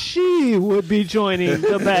 so she would be joining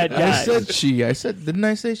the bad I guys. said she. I said, didn't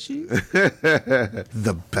I say she?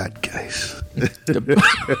 The bad guys.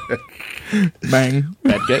 Bang.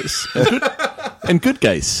 Bad guys. And good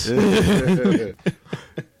guys.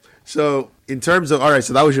 So, in terms of, all right,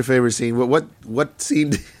 so that was your favorite scene. What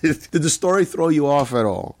scene did the story throw you off at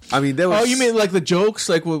all? I mean, there was. Oh, you mean like the jokes,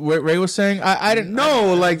 like what Ray was saying? I didn't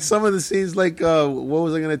No, like some of the scenes, like what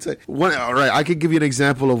was I going to tell? One, all right, I could give you an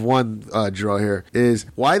example of one draw here. Is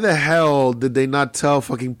why the hell did they not tell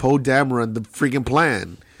fucking Poe Dameron the freaking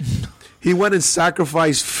plan? He went and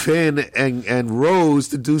sacrificed Finn and Rose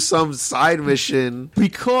to do some side mission.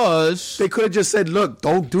 because They could have just said, "Look,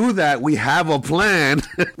 don't do that. We have a plan.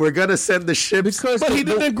 We're gonna send the ships." because But he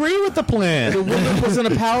didn't agree with the the plan. woman was on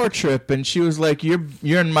a power trip, and she was like,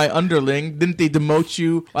 "You're my underling. Didn't they demote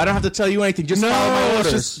you? I don't have to tell you anything. Just follow my it's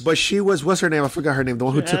orders." just- But she was, what's her name? I forgot her name. The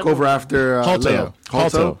one who took over after Halto. Leo.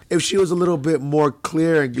 Halto. If she was a little bit more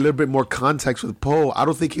clear and a little bit more context with Poe, I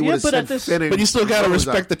don't think he Yeah, would have but sent at this- Finn. And But you still got to Rose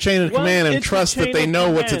respect out. the chain of Well, command and it's the trust that chain they of know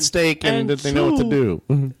what's at command. stake and And that they know what to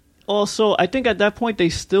do. Also, I think at that point they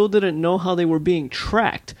still didn't know how they were being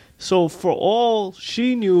tracked. So for all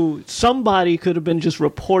she knew, somebody could have been just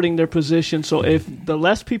reporting their position. So if the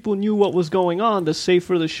less people knew what was going on, the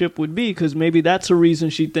safer the ship would be. Because maybe that's a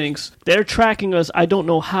reason she thinks they're tracking us. I don't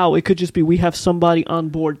know how. It could just be we have somebody on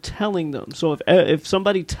board telling them. So if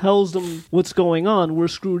somebody tells them what's going on, we're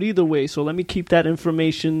screwed either way. So let me keep that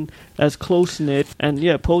information as close knit. And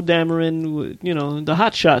yeah, Poe Dameron, you know, the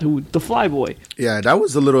hotshot, the flyboy. Yeah, that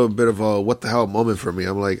was a little bit of a what the hell moment for me.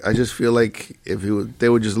 I'm like, I just feel like if they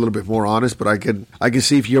were just a little bit more honest, but I can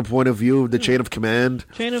see from your point of view the chain of command.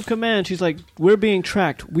 Chain of command. She's like, we're being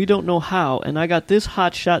tracked. We don't know how. And I got this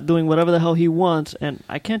hot shot doing whatever the hell he wants, and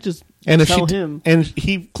I can't just tell him. And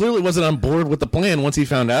he clearly wasn't on board with the plan once he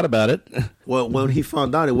found out about it. Well, when he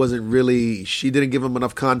found out, it wasn't really. She didn't give him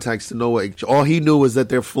enough context to know what. All he knew was that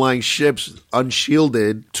they're flying ships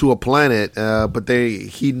unshielded to a planet, but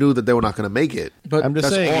he knew that they were not going to make it. But I'm just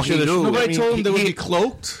That's saying, all you he should've- knew. nobody I mean, told him they would he- be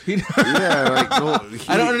cloaked. Yeah, like, no,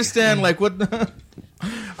 I don't understand. Like what?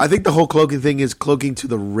 I think the whole cloaking thing is cloaking to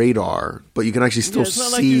the radar, but you can actually still Yeah, it's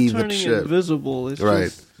not like see you're the turning ship. invisible. It's Right.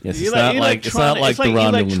 just, Yes, you're it's not like electronic- the Romulan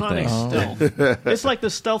electronic thing. stealth. It's like the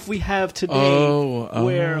stealth we have today, Oh,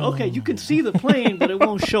 where okay, you can see the plane, but it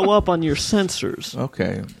won't show up on your sensors.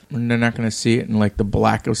 Okay, and they're not going to see it in like the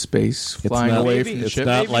black of space flying not- away maybe- from the It's ship.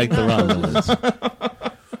 not like the Romulans.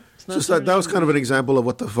 It's not Just that was kind of an example of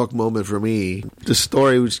what the fuck moment for me. The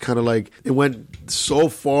story was kind of like it went so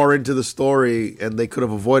far into the story, and they could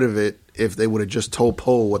have avoided it if they would have just told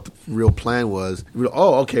Poe what the real plan was.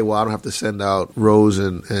 Oh, okay, well, I don't have to send out Rose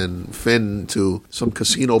and Finn to some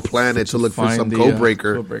casino planet to look for Find some the, code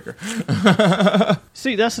breaker. code breaker.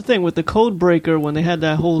 See, that's the thing with the code breaker. When they had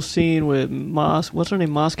that whole scene with Maz, what's her name,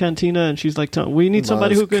 Maz Cantina, and she's like, "We need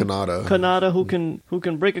somebody Maz who can Kanata. who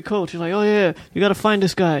can break a code." She's like, "Oh yeah, you got to find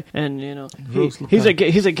this guy," and you know, Rose he's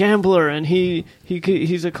a gambler, and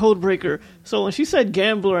he's a code breaker. So when she said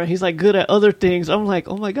gambler and he's like good at other things, I'm like,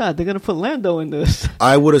 "Oh my god, they're gonna put Lando in this."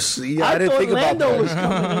 I would have. Yeah, I, I didn't thought think Lando about was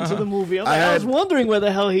that. coming into the movie. I I was had- wondering where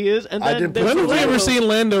the hell he is, and I then didn't they put When put have we Lando. ever seen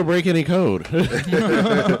Lando break any code?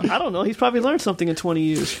 I don't know. He's probably learned something in 20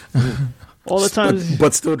 years. All the times.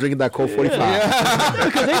 But still drinking that Colt 45.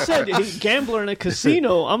 Because they said he gambler in a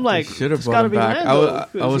casino. I'm like, Should have it's brought got to him be back.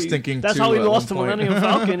 Lando. I was 'cause thinking that's too how he at lost to one point. Millennium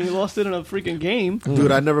Falcon. He lost it in a freaking game.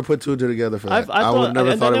 Dude, I never put two and two together for that. I would thought, never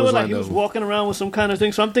and thought then it they was were like he Lando. was walking around with some kind of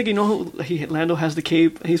thing. So I'm thinking, Lando has the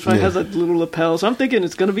cape. He probably has a little lapel. So I'm thinking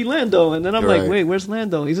it's gonna be Lando. And then I'm like, Right. wait, where's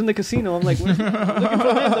Lando? He's in the casino. I'm like, I'm looking for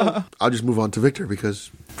Lando. I'll just move on to Victor because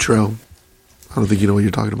true. I don't think you know what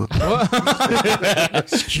you're talking about.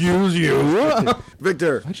 Excuse you.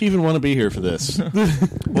 Victor, Why'd you even want to be here for this?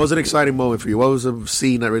 what was an exciting moment for you? What was a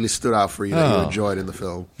scene that really stood out for you that you enjoyed in the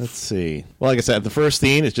film? Let's see. Well, like I said, the first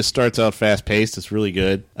scene, it just starts out fast-paced. It's really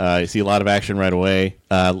good. You see a lot of action right away.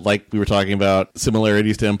 Like we were talking about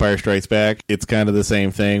similarities to Empire Strikes Back, it's kind of the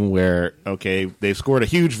same thing where, okay, they've scored a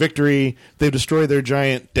huge victory, they've destroyed their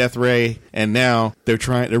giant death ray, and now they're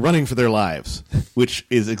running for their lives, which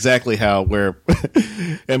is exactly where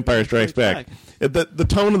Empire Strikes Back. The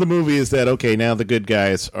tone of the movie is that, okay, now the good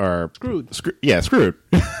guys are Screwed. Screwed.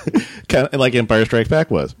 Kind of like Empire Strikes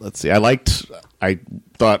Back was. Let's see. I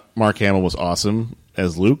thought Mark Hamill was awesome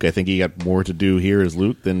as Luke. I think he got more to do here as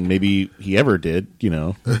Luke than maybe he ever did,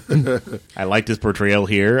 I liked his portrayal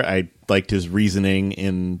here. I liked his reasoning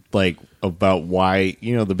in, about why,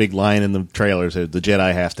 the big line in the trailer said the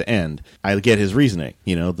Jedi have to end. I get his reasoning.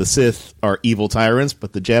 The Sith are evil tyrants,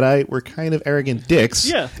 but the Jedi were kind of arrogant dicks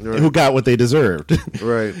who got what they deserved.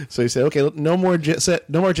 Right. So he said, okay, no more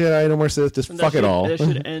Jedi, no more Sith, just fuck it all. That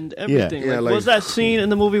should end everything. Yeah, was that scene in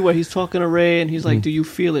the movie where he's talking to Rey and he's like, do you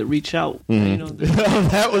feel it? Reach out.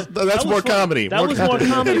 That's more comedy. That was more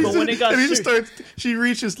comedy, but when it got and he just she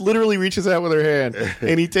literally reaches out with her hand,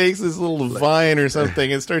 and he takes this little vine or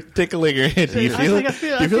something and starts tickling her hand. Do you feel it? I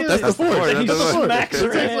feel it. That's the Force. And he That's the Force. smacks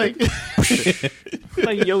her hand.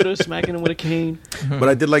 Like Yoda smacking him with a cane. But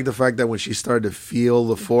I did like the fact that when she started to feel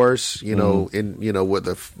the Force,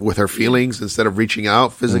 with her feelings instead of reaching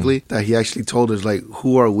out physically, that he actually told her, like,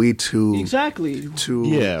 who are we to Exactly.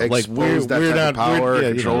 expose that type of power,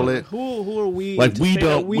 control it? Who are we? Like to we say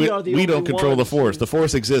don't that we are the only control the ones? Force. The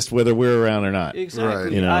Force exists whether we're around or not.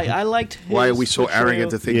 Exactly. Right. I liked his Why are we so portrayal.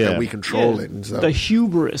 arrogant to think that we control it? And stuff? The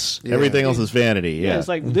hubris. Yeah. Everything else is vanity. Yeah, it's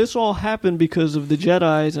like this all happened because of the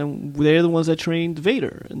Jedis, and they're the ones that trained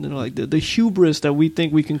Vader. And they're like the hubris that we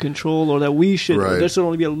think we can control, or that we should. Right. There should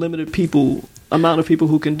only be a limited amount of people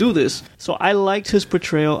who can do this. So I liked his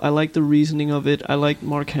portrayal. I liked the reasoning of it. I liked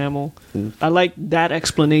Mark Hamill. I liked that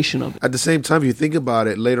explanation of it. At the same time, if you think about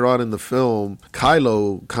it, later on in the film,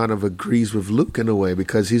 Kylo kind of agrees with Luke in a way,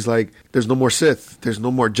 because he's like, there's no more Sith, there's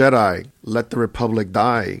no more Jedi, let the Republic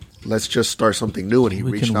die. Let's just start something new, and he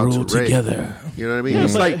reached out to Rey. together. You know what I mean? Yeah,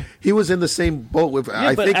 It's but- like he was in the same boat with,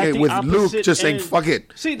 I but think, at the with Luke opposite just saying, end- fuck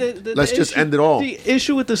it. See, Let's just end it all. The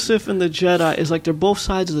issue with the Sith and the Jedi is like they're both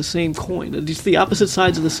sides of the same coin. It's the opposite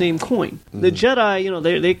sides of the same coin. The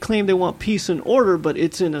Jedi, they claim they want peace and order, but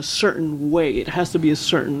it's in a certain way. It has to be a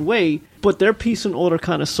certain way. But their peace and order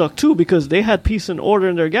kind of suck too, because they had peace and order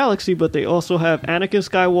in their galaxy, but they also have Anakin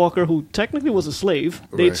Skywalker, who technically was a slave.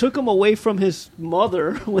 They Right. took him away from his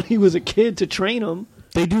mother when he was a kid to train him.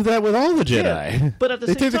 They do that with all the Jedi. Yeah, but at the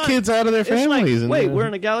they same take time, the kids out of their it's families. Like, wait, we're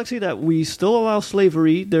in a galaxy that we still allow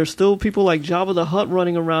slavery. There's still people like Jabba the Hutt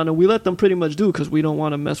running around, and we let them pretty much do because we don't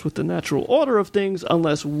want to mess with the natural order of things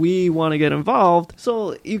unless we want to get involved.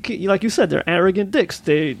 So like you said, they're arrogant dicks.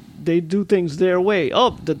 They do things their way.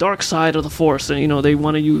 Oh, the dark side of the Force, and they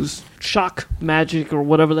want to use shock magic or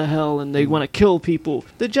whatever the hell, and they want to kill people.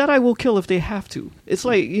 The Jedi will kill if they have to. It's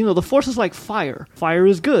like, the Force is like fire. Fire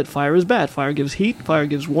is good. Fire is bad. Fire gives heat. Fire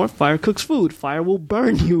gives warmth. Fire cooks food. Fire will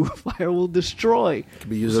burn you. Fire will destroy. It can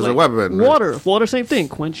be used as a weapon. Water, same thing.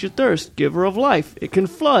 Quench your thirst. Giver of life. It can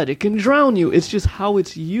flood. It can drown you. It's just how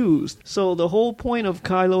it's used. So the whole point of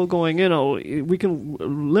Kylo going, we can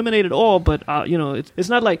eliminate it all, but it's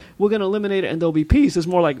not like we're going to eliminate it and there'll be peace. It's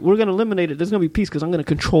more like we're going to eliminate it. There's going to be peace because I'm going to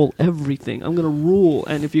control everything. I'm going to rule.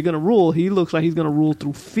 And if you're going to rule, he looks like he's going to rule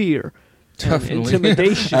through fear. Definitely.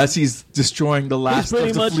 Intimidation. As he's destroying the last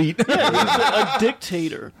of the fleet. Yeah, he's a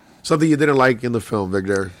dictator. Something you didn't like in the film,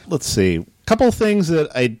 Victor? Let's see. Couple of things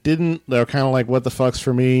that that are kind of like what the fucks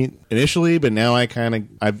for me initially, but now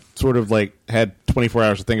I've sort of like had 24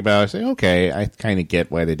 hours to think about it. I say, okay, I kind of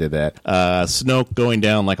get why they did that. Snoke going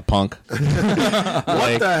down like a punk. What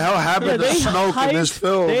the hell happened to Snoke in this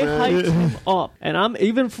film, They man? hyped him up. And I'm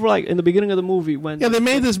even for like in the beginning of the movie when Yeah, they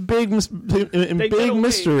made this big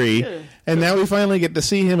mystery, Yeah. and now we finally get to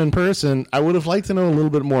see him in person. I would have liked to know a little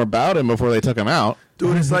bit more about him before they took him out.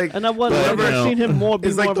 Dude, it's like... and I would have But, never seen him more. Be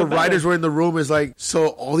It's more like of the a badass. writers were in the room. It's like, so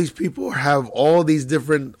all these people have all these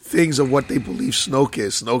different things of what they believe Snoke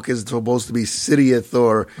is. Snoke is supposed to be Sidious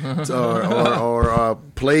or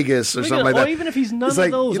Plagueis or something like that. Or even if he's none It's of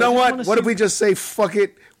like, those. you know I just what? wanna What if see- we just say, fuck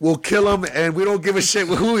it, we'll kill him, and we don't give a shit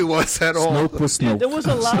who he was at all. Snoke was Snoke. There was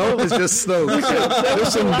a lot Snoke of is just Snoke. there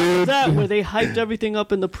was a lot of that where they hyped everything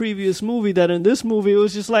up in the previous movie. That in this movie it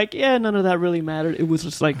was just like, yeah, none of that really mattered. It was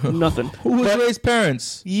just like nothing. Who was Rey's parents?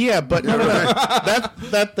 Yeah, but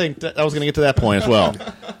that thing. I was going to get to that point as well.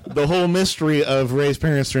 The whole mystery of Rey's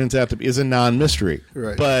parents turns out to be is a non-mystery,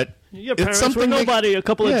 Right. but Your it's parents were something they- nobody. A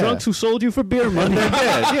couple of Yeah. drunks who sold you for beer money. They're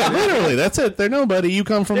dead. Yeah, literally. That's it. They're nobody. You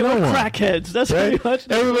come from They no were one. crackheads. That's Right? pretty much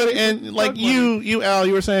Everybody, and like Drug money. you, Al,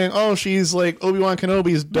 you were saying, oh, she's like Obi-Wan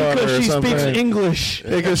Kenobi's daughter because or she something. speaks English.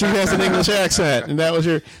 Because she has an English accent, and that was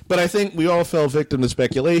your. But I think we all fell victim to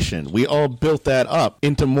speculation. We all built that up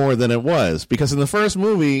into more than it was. Because in the first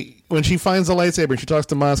movie, when she finds the lightsaber and she talks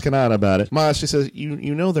to Maz Kanata about it, Maz, she says,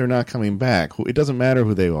 "You know they're not coming back. It doesn't matter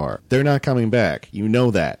who they are. They're not coming back. You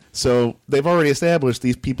know that. So they've already established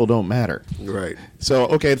these people don't matter. Right. So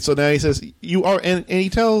okay. So now he says you are, and he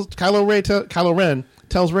tells Kylo Ren.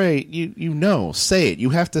 Tells Rey, you know, say it. You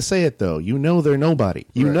have to say it, though. You know they're nobody.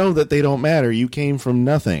 You Right. know that they don't matter. You came from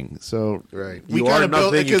nothing. So Right. we You are kinda built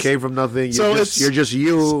nothing. it You 'cause- came from nothing. so You're just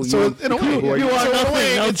you. So you, in a way, who are You are so in a nothing.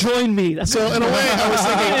 way, Now it's- join me. That's so in a way, I was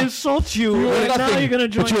I thinking. insult you. are and now nothing, you're gonna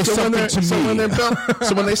join but you're me. So when, something to me.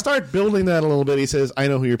 so when they start building that a little bit, he says, "I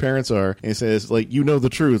know who your parents are." And he says, "Like you know the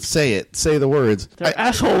truth. Say it. Say the words." They're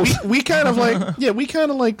assholes. We kind of like, we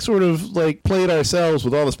kind of like sort of like played ourselves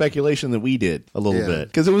with all the speculation that we did a little Yeah. bit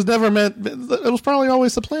because it was never meant. It was probably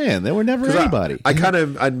always the plan. They were never 'Cause anybody. I kind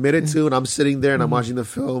of admitted to, and I'm sitting there and I'm watching the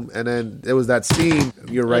film, and then there was that scene.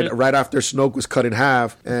 You're right after Snoke was cut in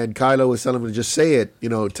half, and Kylo was telling him to just say it. You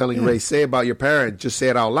know, telling Rey, say about your parent, just say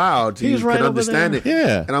it out loud so He's you right can over understand there. it.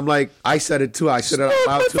 Yeah. And I'm like, I said it too. I said it out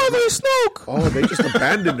loud My too. father is Snoke. Oh, they just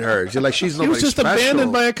abandoned her. She's like, she's He nobody was just special.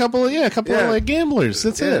 abandoned by a couple of Yeah. like gamblers.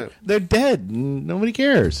 That's Yeah. it. They're dead. Nobody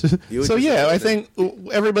cares. You So just yeah, I abandoned. think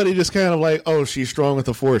everybody just kind of like, oh, she's strong with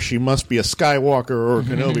the Force. She must be a Skywalker or a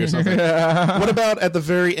Kenobi or something. What about at the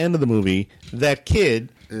very end of the movie, that kid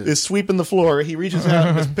is sweeping the floor. He reaches out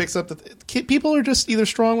and just picks up the people are just either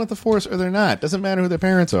strong with the Force or they're not. Doesn't matter who their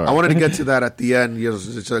parents are. I wanted to get to that at the end.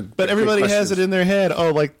 It's a But everybody has it in their head.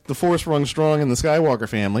 Oh, like the Force runs strong in the Skywalker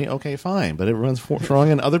family. Okay, fine, but it runs strong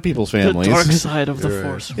in other people's The families. dark side of the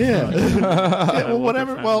Force. Yeah. Yeah, well,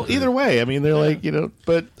 whatever. Well, either way, I mean, they're like,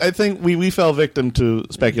 but I think we fell victim to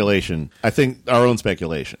speculation. I think our own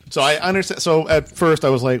speculation. So I understand. So at first I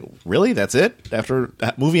was like, really? That's it? After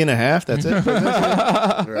a movie and a half? That's it?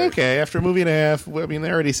 Okay, after a movie and a half, I mean,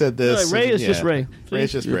 they already said this. Ray is Yeah. just Ray. Ray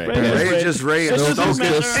is just Ray. Ray is Ray is just Ray, and It doesn't Snoke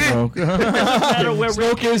matter. is Snoke. It doesn't matter where Ray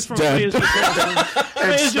Snoke came is from. dead. Ray is just dead.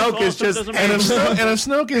 Ray is Snoke is awesome. just- Doesn't And matter. if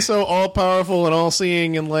Snoke is so all powerful and all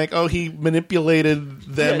seeing and like, oh, he manipulated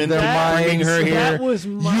them Yeah, into that- bringing her here. that was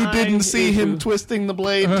you my didn't see him issue. twisting the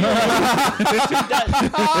blade.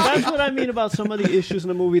 That's what I mean about some of the issues in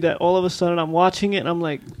the movie. That all of a sudden I'm watching it and I'm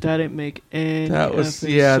like, that didn't make any. That was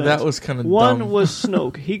effing that sense. was kind of One dumb. was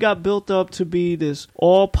Snoke. He got built up to be this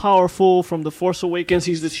all powerful from the Force Awakens.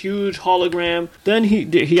 He's this huge hologram. Then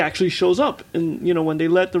he actually shows up, and when they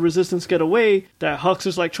let the Resistance get away, that Hux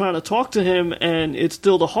is like trying to talk to him, and it's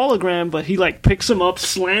still the hologram, but he like picks him up,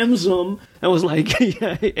 slams him, and was like,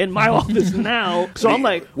 yeah, in my office now. So I'm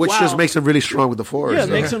like, which wow. just makes him really strong with the Force. Yeah, it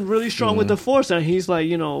makes him really strong with the Force, and he's like,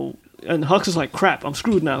 and Hux is like, crap, I'm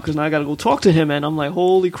screwed now, because now I gotta go talk to him, and I'm like,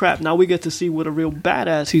 holy crap, now we get to see what a real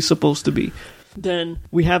badass he's supposed to be. Then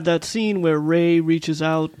we have that scene where Rey reaches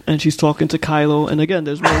out and she's talking to Kylo, and again,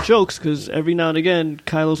 there's more jokes because every now and again,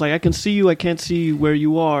 Kylo's like, "I can see you, I can't see where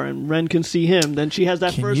you are," and Ren can see him. Then she has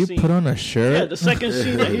that Can first you scene. put on a shirt? Yeah, the second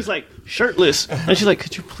scene that he's like shirtless, and she's like,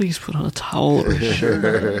 "Could you please put on a towel or a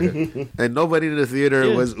shirt?" And nobody in the theater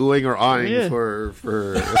Yeah. was oohing or eyeing Yeah. for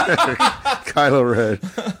Kylo Ren.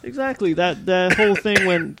 Exactly. That whole thing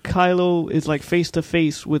when Kylo is like face to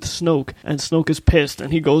face with Snoke, and Snoke is pissed,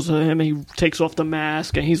 and he goes to him and he takes off the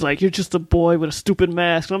mask, and he's like, "You're just a boy with a stupid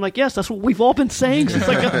mask." And I'm like, "Yes, that's what we've all been saying since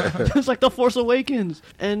it's like the Force Awakens."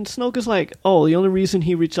 And Snoke is like, "Oh, the only reason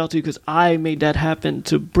he reached out to you because I made that happen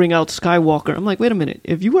to bring out Skywalker." I'm like, "Wait a minute.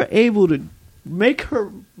 If you were able to make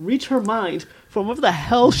her reach her mind from whatever the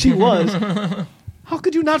hell she was." How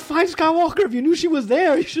could you not find Skywalker if you knew she was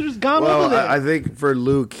there? You should have just gone Well, over there. I think for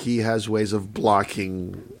Luke, he has ways of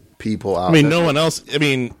blocking people out. I mean, That's no what- one else. I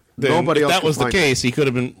mean, then Nobody if else that can was the find case, he could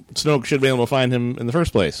have been. Snoke should have been able to find him in the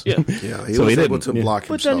first place. Yeah. Yeah, he So was he able didn't, to yeah. block But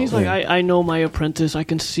himself. then he's like, I know my apprentice. I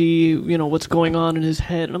can see, what's going on in his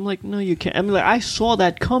head. And I'm like, no, you can't. I mean, like, I saw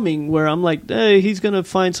that coming where I'm like, hey, he's going to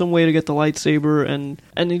find some way to get the lightsaber.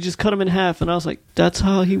 And he just cut him in half. And I was like, that's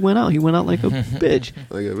how he went out. He went out like a bitch.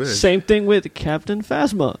 Like a bitch. Same thing with Captain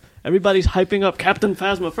Phasma. Everybody's hyping up Captain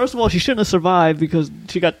Phasma. First of all, she shouldn't have survived because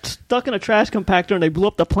she got stuck in a trash compactor and they blew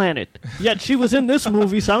up the planet. Yet she was in this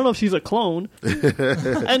movie, so I don't know if she's a clone.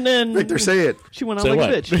 And then Victor, say it. she went out Say like what?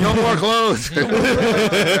 a bitch. No more clothes.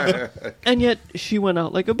 And yet she went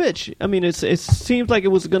out like a bitch. I mean, it seems like it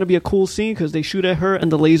was going to be a cool scene because they shoot at her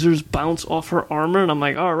and the lasers bounce off her armor, and I'm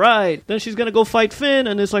like, all right. Then she's going to go fight Finn,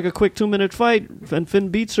 and it's like a quick 2-minute fight, and Finn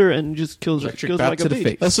beats her and just kills her. Electric Kills her bat like to a the bitch.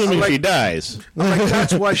 face. Assuming I'm like- she dies. I'm like,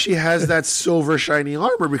 that's why she has that silver shiny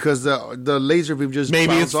armor, because the laser beam just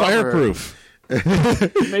Maybe it's bounced off her. fireproof.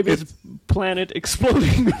 Maybe it's planet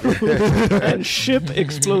exploding proof and ship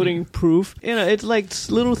exploding proof. You know, it's like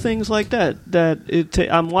little things like that.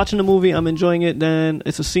 I'm watching the movie, I'm enjoying it, then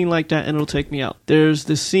it's a scene like that, and it'll take me out. There's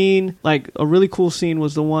the scene, like a really cool scene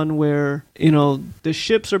was the one where, you know, the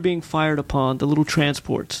ships are being fired upon, the little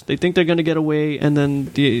transports. They think they're going to get away, and then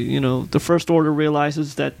the First Order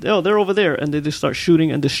realizes that they're over there, and they just start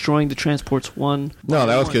shooting and destroying the transports one. No,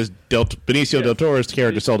 that was one. because Benicio del Toro's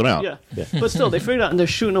character sold him out. Yeah. But still, they figured out, and they're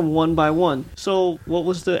shooting them one by one. So, what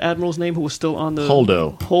was the admiral's name who was still on the...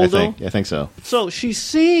 Holdo. Holdo? I think so. So, she's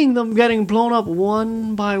seeing them getting blown up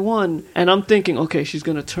one by one, and I'm thinking, okay, she's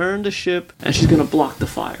going to turn the ship, and she's going to block the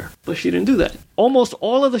fire. But she didn't do that. Almost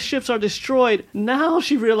all of the ships are destroyed. Now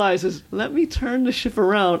she realizes, let me turn the ship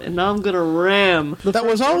around, and now I'm going to ram. That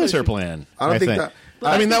was always her plan. I don't think that-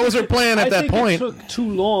 I mean, that was her plan at that point. It took too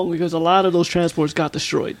long because a lot of those transports got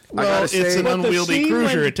destroyed. I gotta say- it's an But the unwieldy scene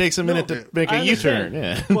cruiser. when- It takes a minute to make I a U-turn.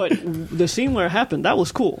 understand. Yeah. But the scene where it happened, that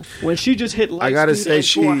was cool. When she just hit light I gotta speed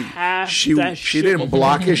say, and tore half she that she ship didn't apart.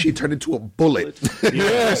 block it. She turned into a bullet.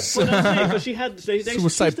 Yes. But I'm saying, 'cause she had she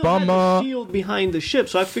Suicide still had the bomber. shield behind the ship,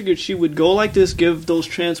 so I figured she would go like this, give those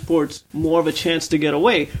transports more of a chance to get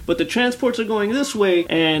away. But the transports are going this way,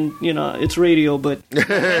 and it's radio, but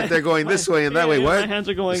They're going this way and that way. my What? hands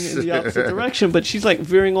are going in the opposite direction. But she's like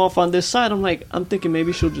veering off on this side. I'm thinking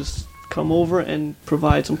maybe she'll just come over and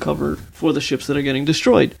provide some cover for the ships that are getting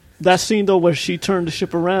destroyed. That scene though, where she turned the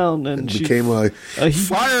ship around and she Became a he-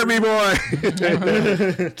 fire me boy.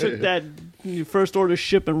 took that First Order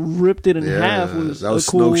ship and ripped it in half. Was that was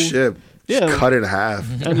a cool Snoke's ship. Just Yeah. cut it in half.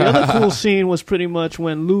 And the other cool scene was pretty much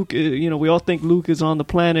when Luke, we all think Luke is on the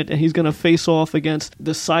planet and he's going to face off against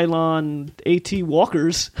the Cylon AT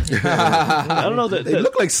walkers. I don't know. They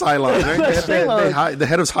look like Cylons, right? Cylons. The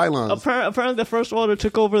head of Cylons. Apparently, the First Order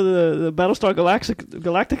took over the Battlestar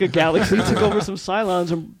Galactica galaxy, took over some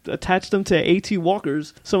Cylons and attached them to AT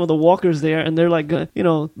walkers, some of the walkers there, and they're like,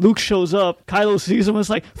 Luke shows up, Kylo sees him and is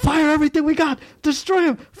like, fire everything we got, destroy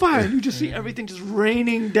him, fire. And you just see everything just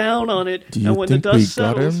raining down on it. Do you and when think the we dust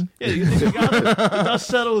got settles, him? yeah, you think we got him? The dust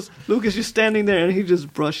settles, Luke is just standing there and he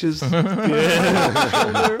just brushes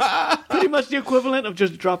shoulder. Pretty much the equivalent of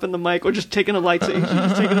just dropping the mic or just taking a lightsaber. He's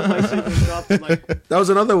just taking a lightsaber and dropping the mic. That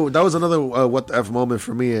was another what the F moment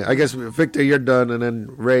for me. I guess Victor, you're done, and then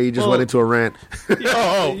Ray just Well- went into a rant.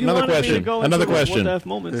 Oh, You another wanted me to question. go into Another what question. the F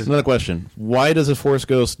moments. Another question. Why does a Force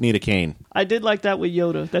Ghost need a cane? I did like that with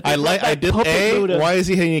Yoda. That they I brought like. I back did. puppet Yoda. Why is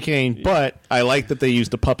he having a cane? But I like that they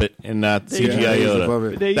used a puppet and not They CGI used the Yoda.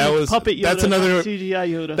 puppet. They That used was- puppet Yoda, that's another- not CGI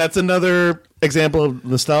Yoda. That's another example of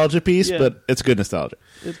nostalgia piece, Yeah. but it's good nostalgia.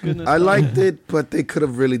 It's goodness. I liked it, but they could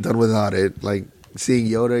have really done without it. Like seeing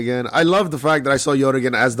Yoda again. I love the fact that I saw Yoda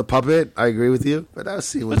again as the puppet. I agree with you. But that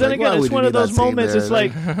scene was But then like, again, why it's would you one of need that those scene moments. there? It's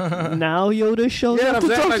like now Yoda shows yeah, up I'm to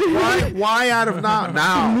saying, talk like, to you. why out of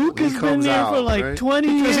now? Luke he has been comes there out, for like right? 20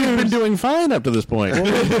 Because he's been years. doing fine up to this point.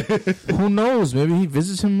 Who knows? Maybe he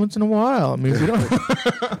visits him once in a while. I mean, we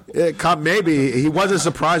don't. Maybe he wasn't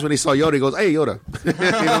surprised when he saw Yoda. He goes, "Hey, Yoda." You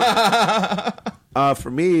know?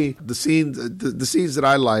 For me, the scenes that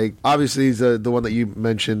I like, obviously the one that you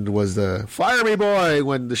mentioned was the "Fire me, boy"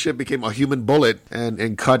 when the ship became a human bullet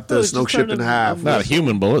and cut the No, it just Snoke ship turned in a- half. Not a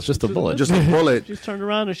human bullet, it's just a bullet. Just a bullet. She just turned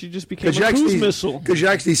around and she just became a cruise missile. Because you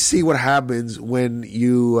actually see what happens when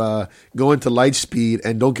you go into light speed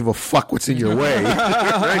and don't give a fuck what's in your way.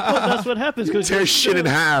 Right? Well, that's what happens because Tear shit in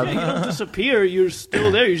half. Yeah, you don't disappear. You're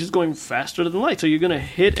still there. You're just going faster than light. So you're gonna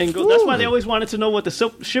hit and go. That's why they always wanted to know what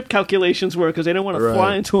the ship calculations were because they didn't want to Right.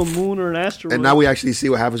 fly into a moon or an asteroid. And now we actually see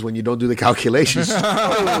what happens when you don't do the calculations.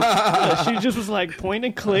 Yeah, she just was like point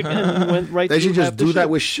and click and went right. They should through just half the do that ship.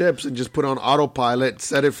 with ships and just put on autopilot,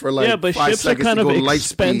 set it for like Yeah, but 5 ships are seconds kind to of go light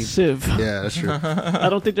speed. expensive. Yeah, that's true. I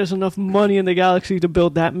don't think there's enough money in the galaxy to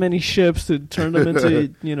build that many ships to turn them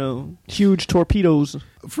into huge torpedoes.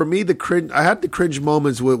 For me, I had the cringe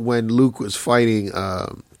moments when Luke was fighting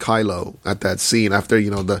Kylo at that scene after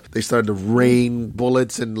they started to rain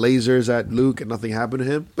bullets and lasers at Luke and nothing happened to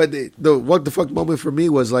him. But the what the fuck moment for me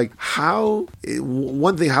was like, how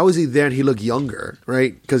is he there and he looked younger,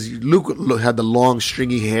 right? Because Luke had the long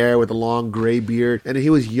stringy hair with the long gray beard, and he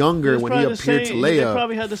was younger when he appeared to Leia. They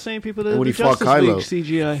probably had the same people that when did he the fought Justice Kylo. League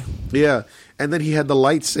CGI. Yeah. And then he had the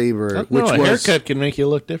lightsaber, a haircut can make you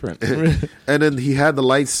look different. And then he had the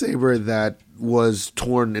lightsaber that was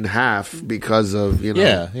torn in half because of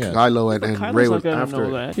Kylo and Kylo's Rey not was gonna after.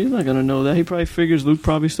 know that. He's not gonna know that. He probably figures Luke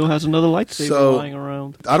probably still has another lightsaber lying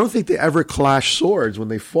around. I don't think they ever clashed swords when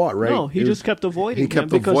they fought, right? No, he just kept avoiding. He kept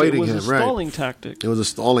him because avoiding it was him, a stalling tactic. It was a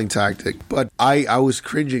stalling tactic. But I was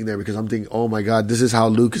cringing there because I'm thinking, oh my god, this is how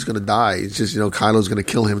Luke is going to die. It's just Kylo's going to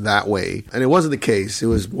kill him that way, and it wasn't the case. It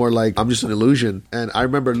was more like I'm just an illusion. And I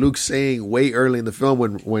remember Luke saying way early in the film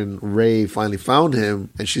when Rey finally found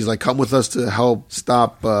him, and she's like, "Come with us to help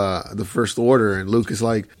stop the First Order." And Luke is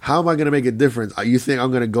like, "How am I going to make a difference? You think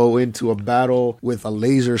I'm going to go into a battle with a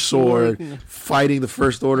laser sword, fighting the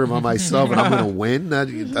First Order by myself, and I'm going to win?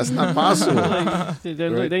 That's not possible."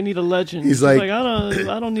 They need a legend. He's like,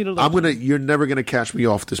 I don't need a legend. You're never going to catch me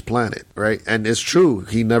off this planet, right? And it's true.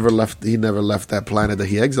 He never left that planet that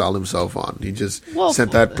he exiled himself on. He just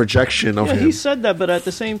sent that projection of him. He said that, but at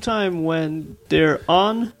the same time, when they're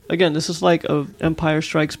on, again, this is like Empire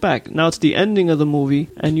Strikes Back. Now it's the ending of the movie,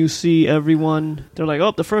 and you see everyone, they're like,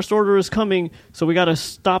 oh, the First Order is coming, so we got to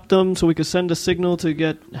stop them so we can send a signal to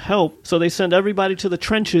get help. So they send everybody to the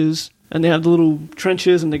trenches, and they have the little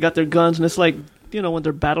trenches, and they got their guns, and it's like, when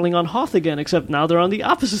they're battling on Hoth again, except now they're on the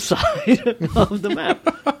opposite side of the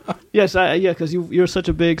map. Yes, because you're such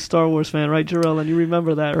a big Star Wars fan, right, Jarrell? And you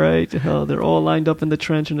remember that, right? They're all lined up in the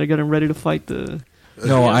trench, and they're getting ready to fight the...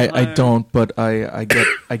 No, I don't, but I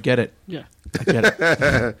get it. Yeah. I get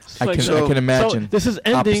it. I can imagine. So this is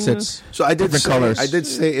ending. Opposites. So I did colors.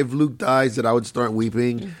 say if Luke dies that I would start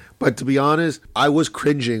weeping. But to be honest, I was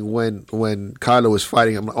cringing when Kylo was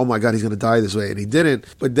fighting. I'm like, oh my god, he's gonna die this way, and he didn't.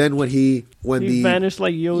 But then when he vanished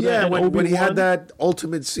like Yoda. Yeah, and when he had Obi-Wan, that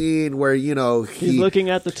ultimate scene where he's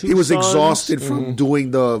looking at the two. He was suns. exhausted from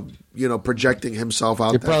doing the projecting himself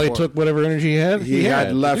out. He probably took whatever energy he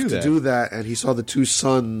had left to do that, and he saw the two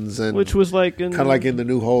suns, and which was like kind of like in the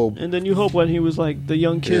New Hope. And the New Hope when he was like the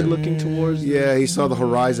young kid looking towards. Yeah, he saw the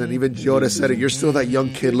horizon. Even Yoda said it. You're still that young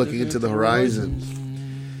kid looking into the horizon.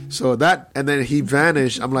 So that, and then he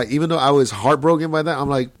vanished. I'm like, even though I was heartbroken by that, I'm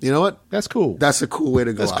like, you know what? That's cool. That's a cool way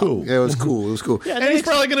to go. That's out. cool. Yeah, it was cool. It was cool. Yeah, and he's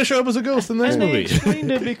probably going to show up as a ghost in the next movie. They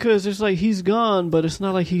explained it because it's like he's gone, but it's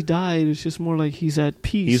not like he died. It's just more like he's at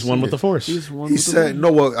peace. He's one with the Force. He said,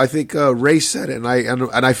 no, well, I think Rey said it, and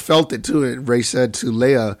I felt it too. And Rey said to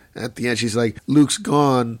Leia at the end, she's like, Luke's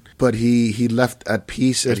gone, but he left at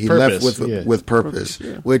peace, and he left with purpose,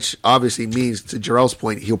 which obviously means, to Jarrell's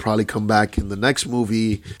point, he'll probably come back in the next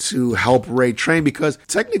movie to help Rey train, because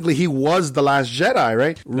technically he was the last Jedi,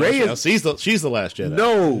 right? She's the last Jedi.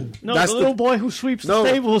 No, that's the little boy who sweeps the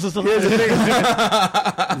stables is the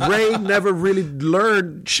last. Rey never really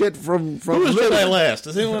learned shit from Who was Luke. Jedi last?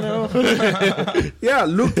 Does anyone know? Yeah,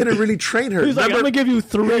 Luke didn't really train her. He's like, I'm going to give you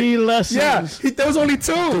 3 lessons. Yeah, there was only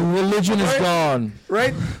 2. Religion is gone.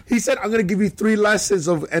 Right? He said, I'm going to give you 3 lessons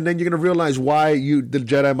and then you're going to realize why the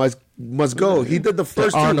Jedi must go. He did the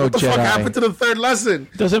first 2. No what the Jedi. fuck happened to the 3rd lesson?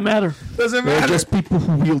 Doesn't matter. Doesn't They're matter. just people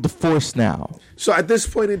who wield the Force now. So at this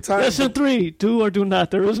point in time, Lesson 3, do or do not.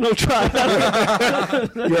 There is no try.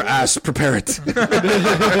 your ass, prepare it.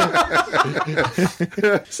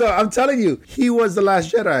 So I'm telling you, he was the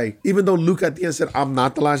last Jedi. Even though Luke at the end said, I'm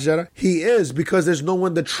not the last Jedi. He is, because there's no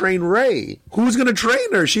one to train Rey. Who's going to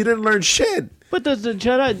train her? She didn't learn shit. But does the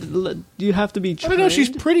Jedi, you have to be trained? I don't know. She's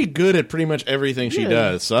pretty good at pretty much everything she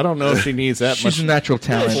does, so I don't know if she needs that much She's a natural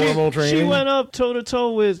talent. formal training. She went up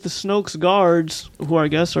toe-to-toe with the Snoke's guards, who I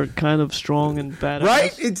guess are kind of strong and badass.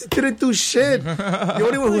 Right? It didn't do shit. The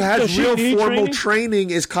only one who has Does she real need formal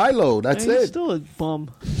training? is Kylo. That's And he's it. still a bum.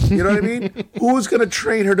 You know what I mean? Who's going to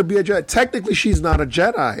train her to be a Jedi? Technically, she's not a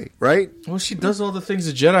Jedi, right? Well, she does all the things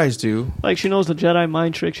the Jedis do. Like, she knows the Jedi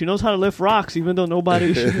mind trick. She knows how to lift rocks, even though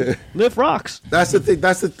nobody should lift rocks. That's the thing.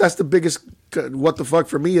 That's the biggest what the fuck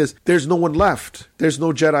for me is there's no one left. There's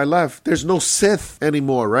no Jedi left. There's no Sith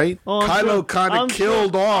anymore, right? Kylo kind of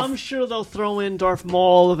killed off. I'm sure they'll throw in Darth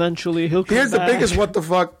Maul eventually. He'll come Here's back. the biggest what the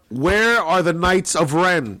fuck. Where are the Knights of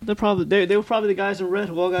Ren? They were probably the guys in red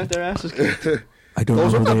who all got their asses kicked. I don't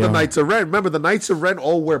Those know are who not they the are. Knights of Ren. Remember, the Knights of Ren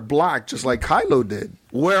all wear black, just like Kylo did.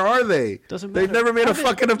 Where are they? Doesn't They matter. never made a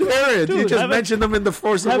fucking appearance. You just mentioned them in the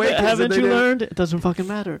Force Awakens. Haven't and they you didn't. learned? It doesn't fucking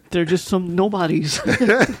matter. They're just some nobodies.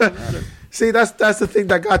 See, that's the thing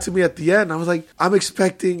that got to me at the end. I was like, I'm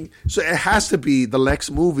expecting. So it has to be the next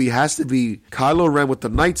movie has to be Kylo Ren with the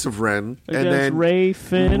Knights of Ren, and then Rey,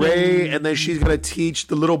 Finn, and then she's gonna teach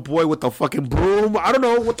the little boy with the fucking broom. I don't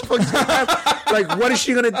know what the fuck. Like, what is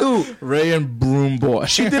she gonna do? Ray and Broom Boy.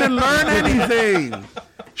 She didn't learn anything.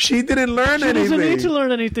 She didn't learn anything. She doesn't need to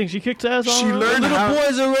learn anything. She kicked ass on She her own. learned The little how-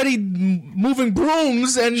 boy's already moving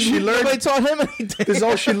brooms, and nobody taught him anything. This is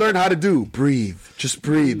all she learned how to do. Breathe. Just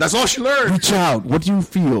breathe. That's all she learned. Reach out. What do you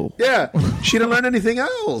feel? Yeah. She didn't learn anything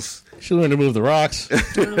else. She learned to move the rocks.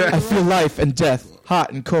 I feel life and death,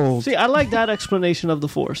 hot and cold. See, I like that explanation of the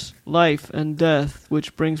Force. Life and death,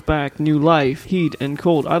 which brings back new life, heat and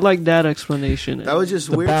cold. I like that explanation. That was just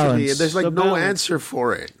The weird to me. balance. There's like The no balance. answer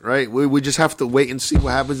for it, right? We just have to wait and see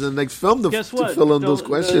what happens in the next film to Guess what? fill in those Don't-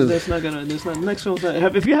 questions. That's not gonna. That's not. Next film's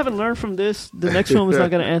not. If you haven't learned from this, the next film is not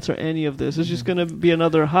gonna answer any of this. It's just gonna be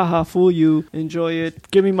another haha, fool you, enjoy it,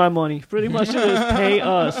 give me my money. Pretty much it is pay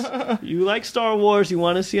us. You like Star Wars? You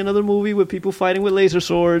want to see another movie with people fighting with laser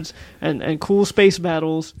swords and cool space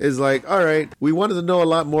battles? It's like, all right, we wanted to know a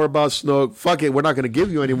lot more about Snoke. Fuck it, we're not going to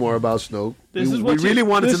give you any more about Snoke. This we is what we really you-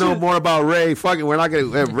 wanted to this know is- more about Rey. Fuck it, we're not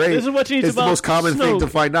going to. Rey This is what you need is the about most common thing to Snoke.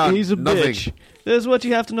 find out. He's a Nothing. bitch. This is what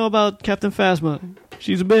you have to know about Captain Phasma.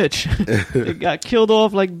 She's a bitch. They got killed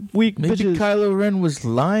off like weak Maybe bitches. Kylo Ren was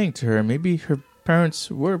lying to her. Maybe her parents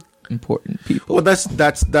were important people. Well,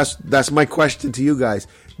 that's my question to you guys.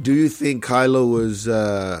 Do you think Kylo was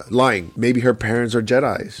lying? Maybe her parents are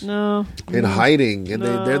Jedis No. in hiding, and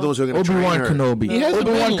No. they're the ones who are going to train Obi-Wan her. Kenobi. He hasn't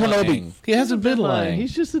Obi-Wan been Kenobi. lying. He hasn't been lying.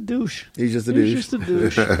 He's just a douche. He's just a He's douche. just a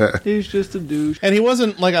douche. He's just a douche. And he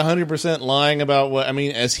wasn't like 100% lying about what. I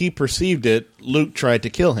mean, as he perceived it, Luke tried to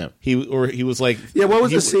kill him. He was like, Yeah, what was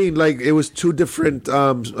he- the scene? Like, it was two different. It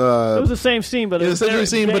was the same scene, but It was the same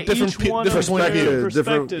scene, but different each one different of point of their view.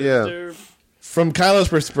 Different- perspectives. yeah. Their- From Kylo's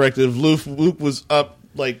perspective, Luke was up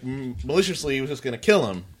like maliciously. He was just going to kill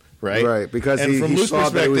him. Right, because he saw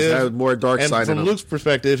that it was had more dark and side in from him. Luke's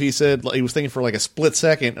perspective, he said he was thinking for like a split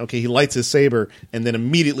second. Okay, he lights his saber and then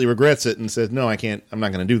immediately regrets it and says, "No, I can't. I'm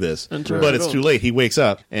not going to do this." And turns But it it's off. too late. He wakes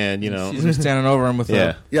up and She's been standing over him with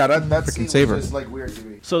yeah. Yeah, that scene saber. was just like weird to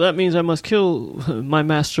me. So that means I must kill my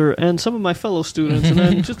master and some of my fellow students, and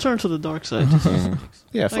then just turn to the dark side.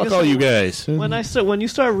 Yeah, Like fuck I all said, you guys. When you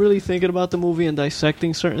start really thinking about the movie and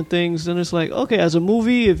dissecting certain things, then it's like, okay, as a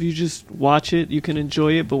movie, if you just watch it, you can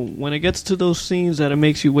enjoy it. But when it gets to those scenes that it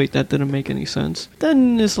makes you wait, that didn't make any sense.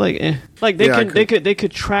 Then it's like, like they Yeah, I they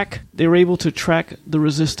could track. They were able to track the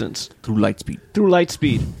resistance through light speed. through light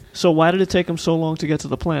speed. So why did it take them so long to get to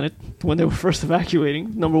the planet when they were first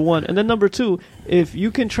evacuating? Number one. And then number two, if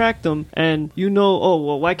you can track them and you know, oh,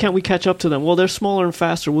 well, why can't we catch up to them? Well, they're smaller and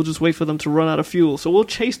faster. We'll just wait for them to run out of fuel. So we'll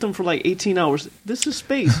chase them for like 18 hours. This is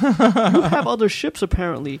space. You have other ships,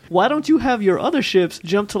 apparently. Why don't you have your other ships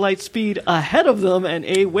jump to light speed ahead of them and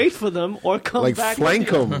wait for them or come Like back flank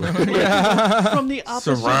them. from the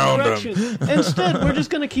opposite Surround 'em. direction? Instead, we're just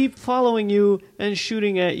going to keep following you and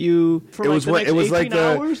shooting at you for like the next 18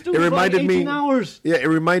 hours. Dude, it for like reminded 18 me. hours. Yeah, it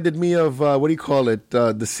reminded me of what do you call it?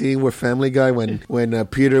 The scene where Family Guy when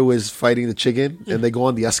Peter was fighting the chicken and they go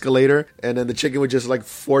on the escalator and then the chicken would just like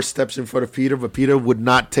 4 steps in front of Peter, but Peter would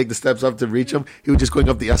not take the steps up to reach him. He was just going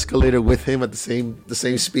up the escalator with him at the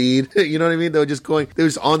same speed. You know what I mean? They were just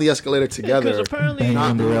on the escalator together. Because apparently, Banging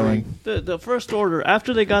on the railing. the First Order,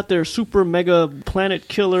 after they got their super mega planet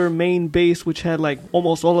killer main base, which had like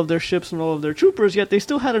almost all of their ships and all of their troopers, yet they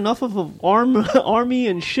still had enough of an army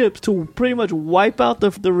and ships to pretty much wipe out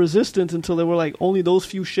the resistance until there were like only those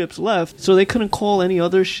few ships left. So they couldn't call any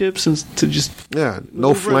other ships and to just Yeah, no maneuver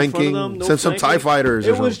in front of flanking. them, no Send some flanking. TIE fighters.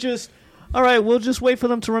 It or was something. just, all right, we'll just wait for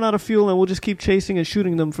them to run out of fuel and we'll just keep chasing and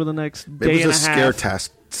shooting them for the next day It and was a a half.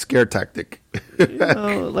 scare tactic.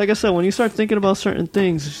 Like I said, when you start thinking about certain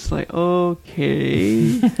things, it's just like,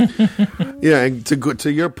 okay. Yeah, and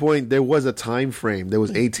to your point, there was a time frame. There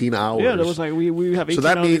was 18 hours. Yeah, that was like, we have 18 So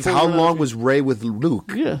that hours means before how we run out long of was Rey with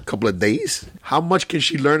Luke? Yeah. A couple of days? How much can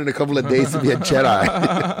she learn in a couple of days to be a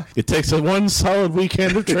Jedi? It takes one solid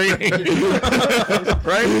weekend of training.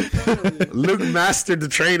 Right? Luke mastered the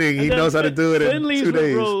training. He Then knows how to do it in Finn leaves 2 with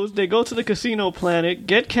days. Rose. They go to the casino planet,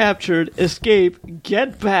 get captured, escape,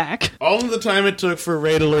 get back. All of the time it took for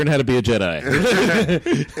Rey to learn how to be a Jedi.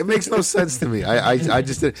 It makes no sense to me. I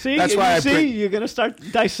just did. See, That's why you're gonna start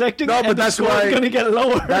dissecting. No, and but the that's score's why- gonna get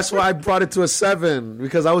lower. That's why I brought it to a 7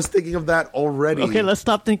 because I was thinking of that already. Okay, let's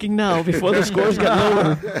stop thinking now before the scores get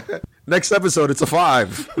lower. Next episode, it's a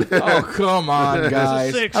 5. Oh, come on, It's a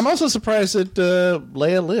guys. 6. I'm also surprised that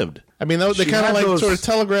Leia lived. I mean, they She kind of had like those- sort of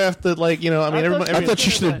telegraphed that, like, you know, I mean, I I thought she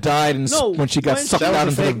should have died when she got when sucked that was out a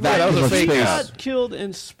into the fake- that was a vacuum of fake She space. out. got killed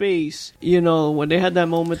in space. You know, when they had that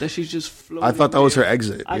moment that she's just floating. I thought that was her there.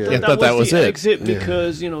 exit. I Yeah. thought, I thought that was the it. exit Yeah.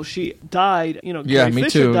 because, you know, she died. You know, Yeah, Carrie me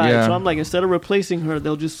Fisher too, died. yeah. So I'm like, instead of replacing her,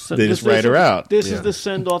 they'll just They just write her out. This Yeah. is the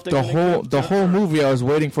send off. The whole movie, I was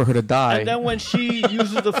waiting for her to die. And then when she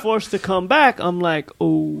uses the Force to come back, I'm like,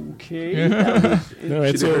 okay. That was All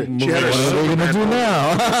right, so She had her what are we gonna do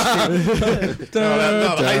now?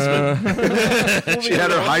 She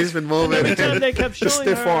had her Heisman moment. Every time they kept The showing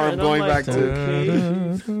stiff her, arm and I'm going like, back to- okay,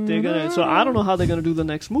 they're gonna. So I don't know how they're gonna do the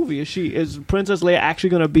next movie. Is Princess Leia actually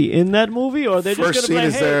gonna be in that movie, or they're First just scene gonna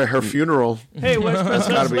be is like, her funeral. hey, where's Princess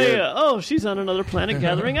gotta be it. Leia? Oh, she's on another planet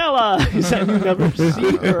gathering allies, and you never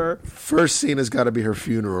see her. First scene has got to be her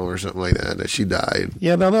funeral or something like that she died.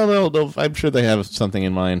 yeah, I'm sure they have something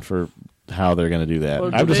in mind for how they're going to do that. Or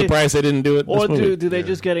do I'm just they- surprised they didn't do it in Or this movie. do they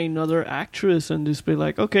just get another actress and just be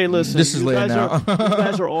like, okay, listen, This is you Leia guys now. you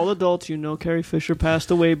guys are all adults. You know Carrie Fisher passed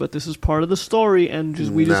away, but this is part of the story, and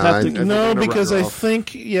we just Nah, have to. I think No, they're gonna because write I her off.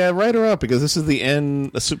 think, write her up, because this is the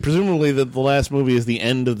end. Presumably, the last movie is the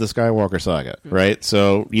end of the Skywalker saga, right?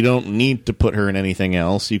 So you don't need to put her in anything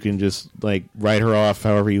else. You can just like write her off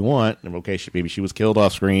however you want. And, okay, maybe she was killed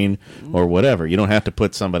off screen or whatever. You don't have to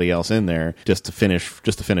put somebody else in there just to finish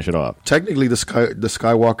it off. Technically, the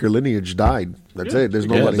Skywalker lineage died. That's it. There's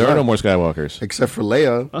Yeah, nobody there are no left. more Skywalkers. Except for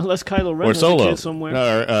Leia. Unless Kylo Ren Or has a Solo. kid somewhere.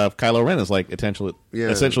 No, or, Kylo Ren is like essentially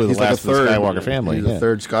Yeah. the He's like last a third. of the Skywalker family. He's yeah. the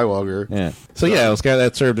third Skywalker. Yeah. So yeah,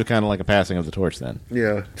 that served as kind of like a passing of the torch then.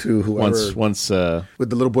 Yeah, to whoever. Once with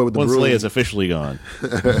the little boy with the once broom. Leia's officially gone.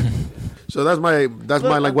 So that's my Look,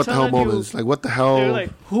 like I'm what the hell telling you, moments. Like what the They're hell?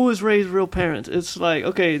 like, who has raised real parents? It's like,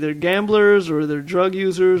 okay, they're gamblers or they're drug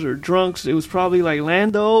users or drunks. It was probably like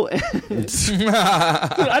Lando. Dude,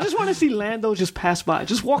 I just want to see Lando just pass by,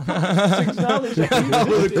 just walk by, just acknowledge that he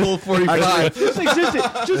existed. Colt 45. Just existed.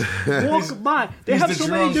 Just walk by. They have so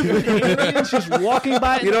many different aliens just walking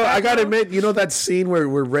by. in You know, the I gotta background. admit, you know that scene where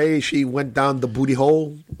Rey, she went down the booty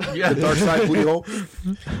hole, the dark side booty hole,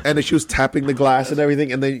 and then she was tapping the glass and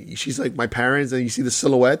everything, and then she's like, "My parents," and you see the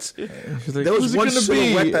silhouettes. She's like, There was "Who's it one gonna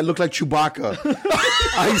silhouette be?" that looked like Chewbacca.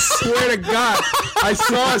 I swear to God, I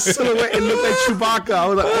saw a silhouette. It looked like Chewbacca. I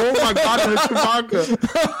was like, "Oh my God, it's Chewbacca!"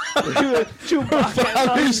 Chewbacca.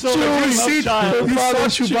 You I'm so much see, child. you saw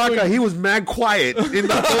Chewbacca. He was mad quiet in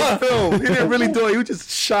the whole film. He didn't really do it. He was just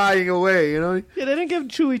shying away. You know. Yeah, they didn't give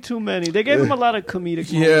Chewie too many. They gave him a lot of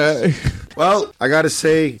comedic moments. Yeah. Well, I gotta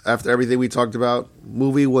say, after everything we talked about,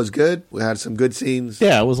 movie was good. We had some good scenes.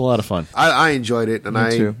 Yeah, it was a lot of fun. I enjoyed it,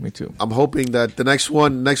 and Me too. I'm hoping that the next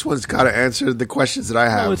one's got to answer the questions that I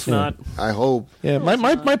have. No, it's not. I hope. Yeah,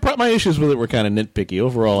 my issues with it were kind of nitpicky.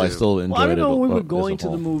 Overall, I still enjoyed Well, I don't know. it. When we were as a going to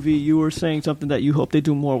whole. the movie, you were saying something that you hope they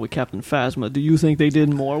do more with Captain Phasma. Do you think they did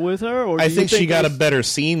more with her? Or do I you think she got a they- better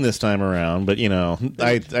scene this time around, but you know, She's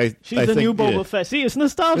I the think, new Boba Fett. See, it's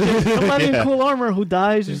nostalgia. Somebody in cool armor who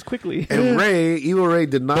dies just quickly. And Evil Ray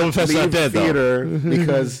did not Boba Fett's leave not dead, though. theater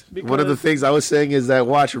because one of the things I was saying is that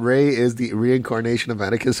Ray is the reincarnation of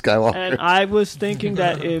Anakin Skywalker. And I was thinking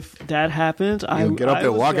that if that happens, I You'll get up I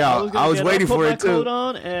and was walk gonna- out. gonna I was get waiting up, put for my it, too. coat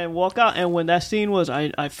on and walk out. And when that scene was,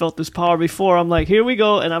 I felt this power before. I'm like, here we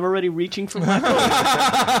go, and I'm already reaching for my coat.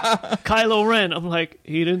 Kylo Ren. I'm like,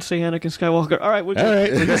 he didn't say Anakin Skywalker. All right, we're good. All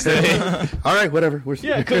right, we're gonna stay. All right, whatever.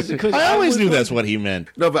 Yeah, because I always knew that's what he meant.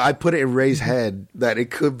 No, but I put it in Ray's head that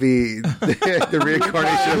it could be the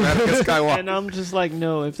reincarnation of Anakin Skywalker. And I'm just like,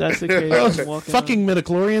 no, if that's the case, I'm walking Fucking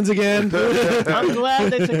midichlorians again. out. I'm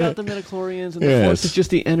glad they took out the midichlorians and the Yes. Force is just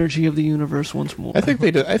the energy of the universe once more. I think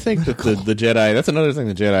they did. I think that the Jedi. That's another thing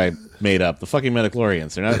the Jedi made up. The fucking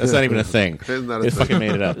midichlorians. They're not. That's not even a thing. It's not a They thing. fucking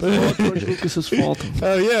made it up. It's all George Lucas's fault.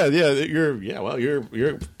 Oh yeah. Your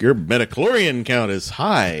midichlorian count is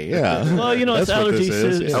high. Yeah. Well, you know, it's That's what allergy this is.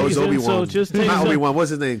 season, Yeah. That was Obi-Wan. so just take Not some. Obi-Wan. What's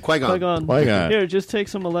his name? Qui-Gon. Qui-Gon. Qui-Gon. Here, just take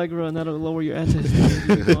some Allegra and that'll lower your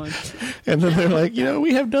antibodies. And then they're like,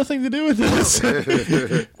 we have nothing to do with this.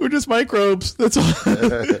 We're just microbes. That's all.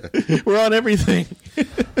 We're on everything.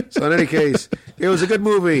 So in any case, it was a good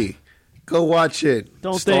movie. Go watch it.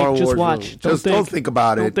 Don't Star think, just Wars watch. film. Don't Just don't think. think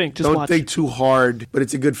about it. Don't think, just don't watch. think too hard. But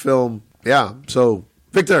it's a good film. Yeah. So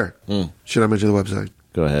Victor, should I mention the website?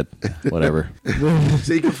 Go ahead. Whatever.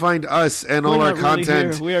 So you can find us and all We're our not really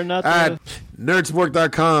content here. We are not at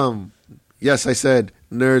nerdsport.com. Yes, I said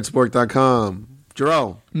nerdsport.com.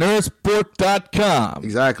 Jarrell. Nerdsport.com.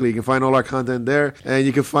 Exactly. You can find all our content there. And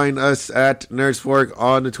you can find us at Nerdsport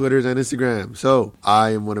on the Twitters and Instagram. So,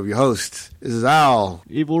 I am one of your hosts. This is Al.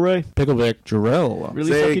 Evil Ray. Pickleback Jarrell.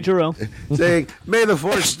 Really sucky Jarrell. Saying, may the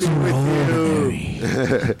force be with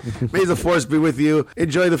you. May the force be with you.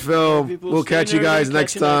 Enjoy the film. Yeah, people, We'll catch you guys catch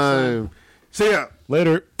next you next time. See ya.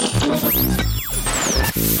 Later.